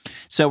choice.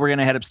 So we're going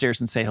to head upstairs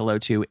and say hello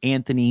to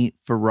Anthony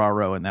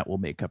Ferraro, and that will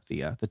make up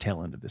the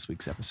tail end of this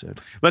week's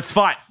episode. Let's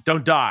fight.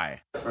 Don't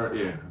die.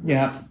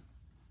 Yeah.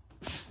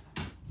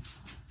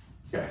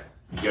 Okay.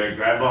 You gotta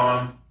grab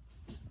on.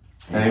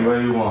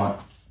 Anybody you want.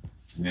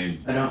 Then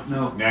I don't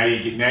know. now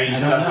you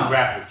start to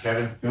grapple,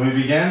 Kevin. Can we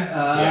begin?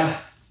 Yeah.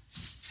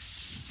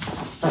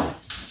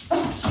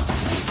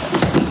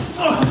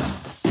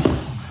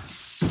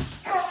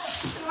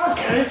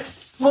 Okay.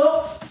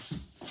 Well,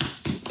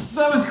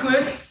 that was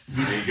quick.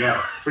 There you go.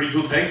 Pretty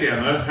cool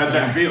takedown, though. How'd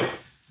that feel?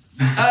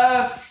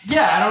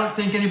 Yeah, I don't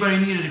think anybody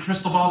needed a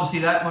crystal ball to see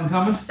that one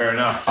coming. Fair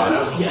enough. So that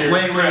was a serious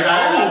Wait.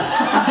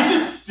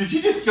 Did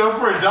you just go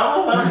for a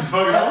double? That was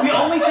fucking That's the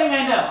only thing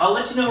I know. I'll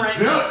let you know right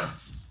Do now. it.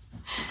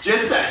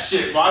 Get that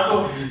shit,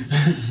 Michael.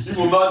 You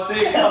will not see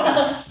it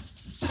coming.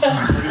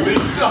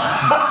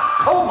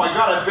 Oh my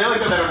god, I barely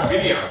got that on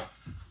video.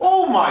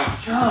 Oh my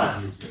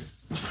god.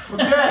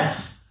 Okay.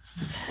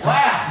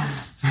 Wow.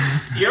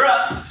 You're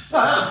up. Oh,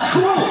 that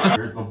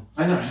was cool.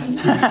 I know.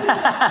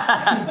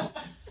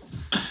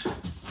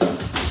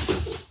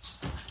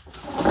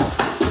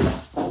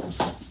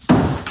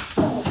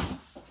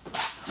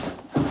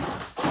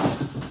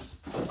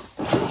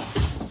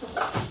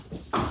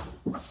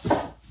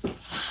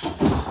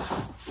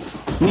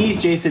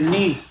 Knees, Jason,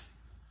 knees.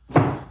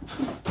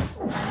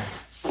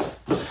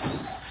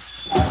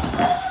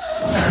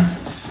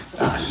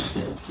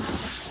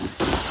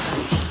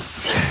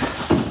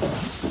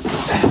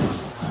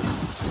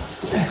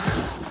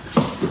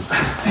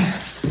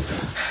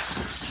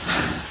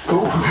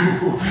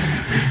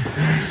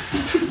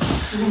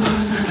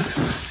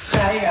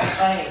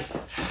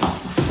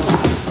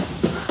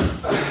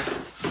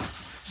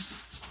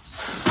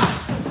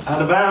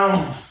 Out of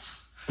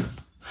bounds.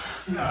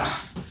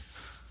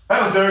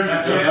 That'll do.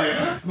 That's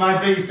it.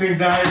 My biggest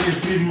anxiety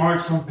is leaving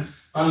marks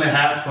on the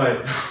half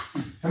foot.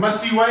 How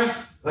much do you weigh?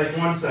 Like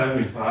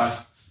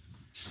 175.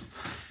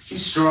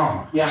 He's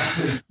strong. Yeah.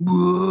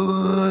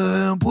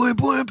 Boing, boing,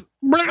 boing,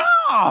 boing,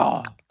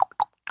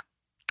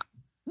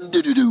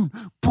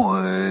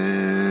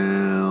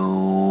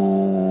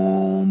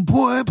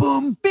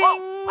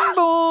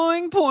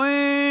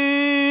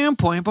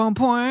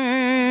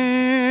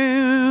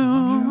 boing.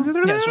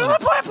 Yes, right.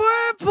 Boing,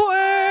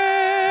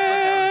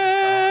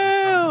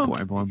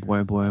 boing,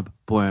 boing, boing,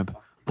 boing,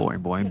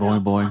 boing, boing, boing,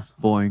 boing, boing,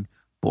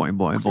 boing,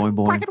 boing, boing,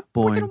 boing,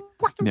 boing.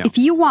 Yeah. If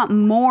you want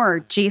more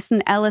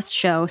Jason Ellis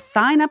Show,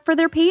 sign up for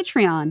their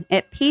Patreon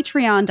at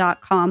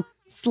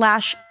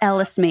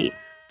patreon.com/EllisMate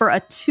for a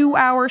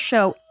 2-hour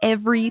show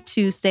every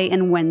Tuesday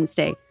and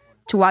Wednesday.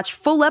 To watch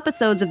full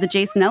episodes of The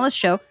Jason Ellis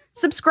Show,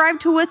 subscribe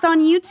to us on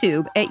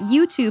YouTube at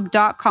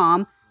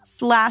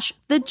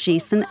youtube.com/The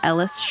Jason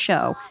Ellis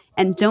Show.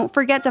 And don't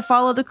forget to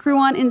follow the crew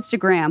on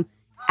Instagram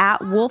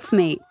at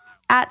Wolfmate,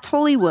 at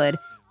Tollywood,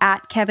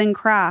 at Kevin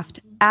Kraft,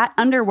 at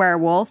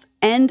Underwearwolf,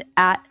 and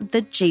at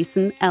The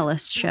Jason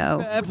Ellis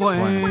Show.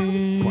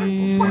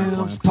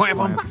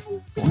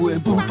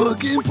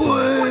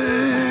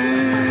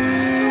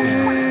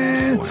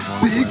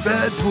 Big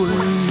fat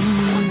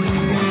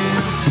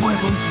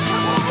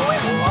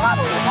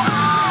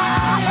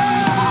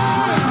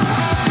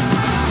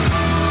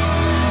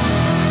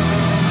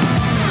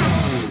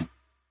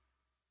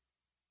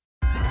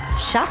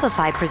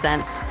Shopify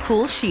presents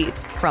cool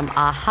sheets from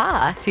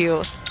AHA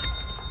to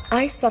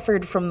I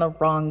suffered from the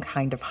wrong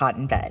kind of hot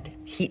in bed,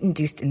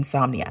 heat-induced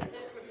insomnia.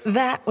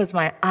 That was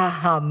my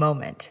aha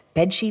moment.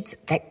 Bed sheets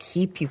that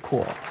keep you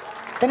cool.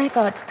 Then I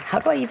thought, how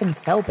do I even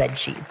sell bed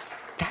sheets?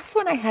 That's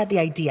when I had the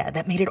idea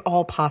that made it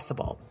all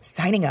possible.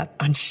 Signing up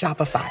on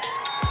Shopify.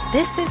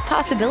 This is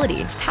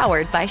Possibility,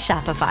 powered by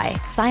Shopify.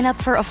 Sign up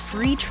for a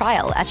free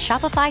trial at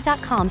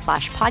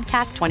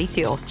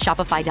shopify.com/podcast22.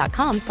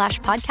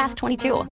 Shopify.com/podcast22.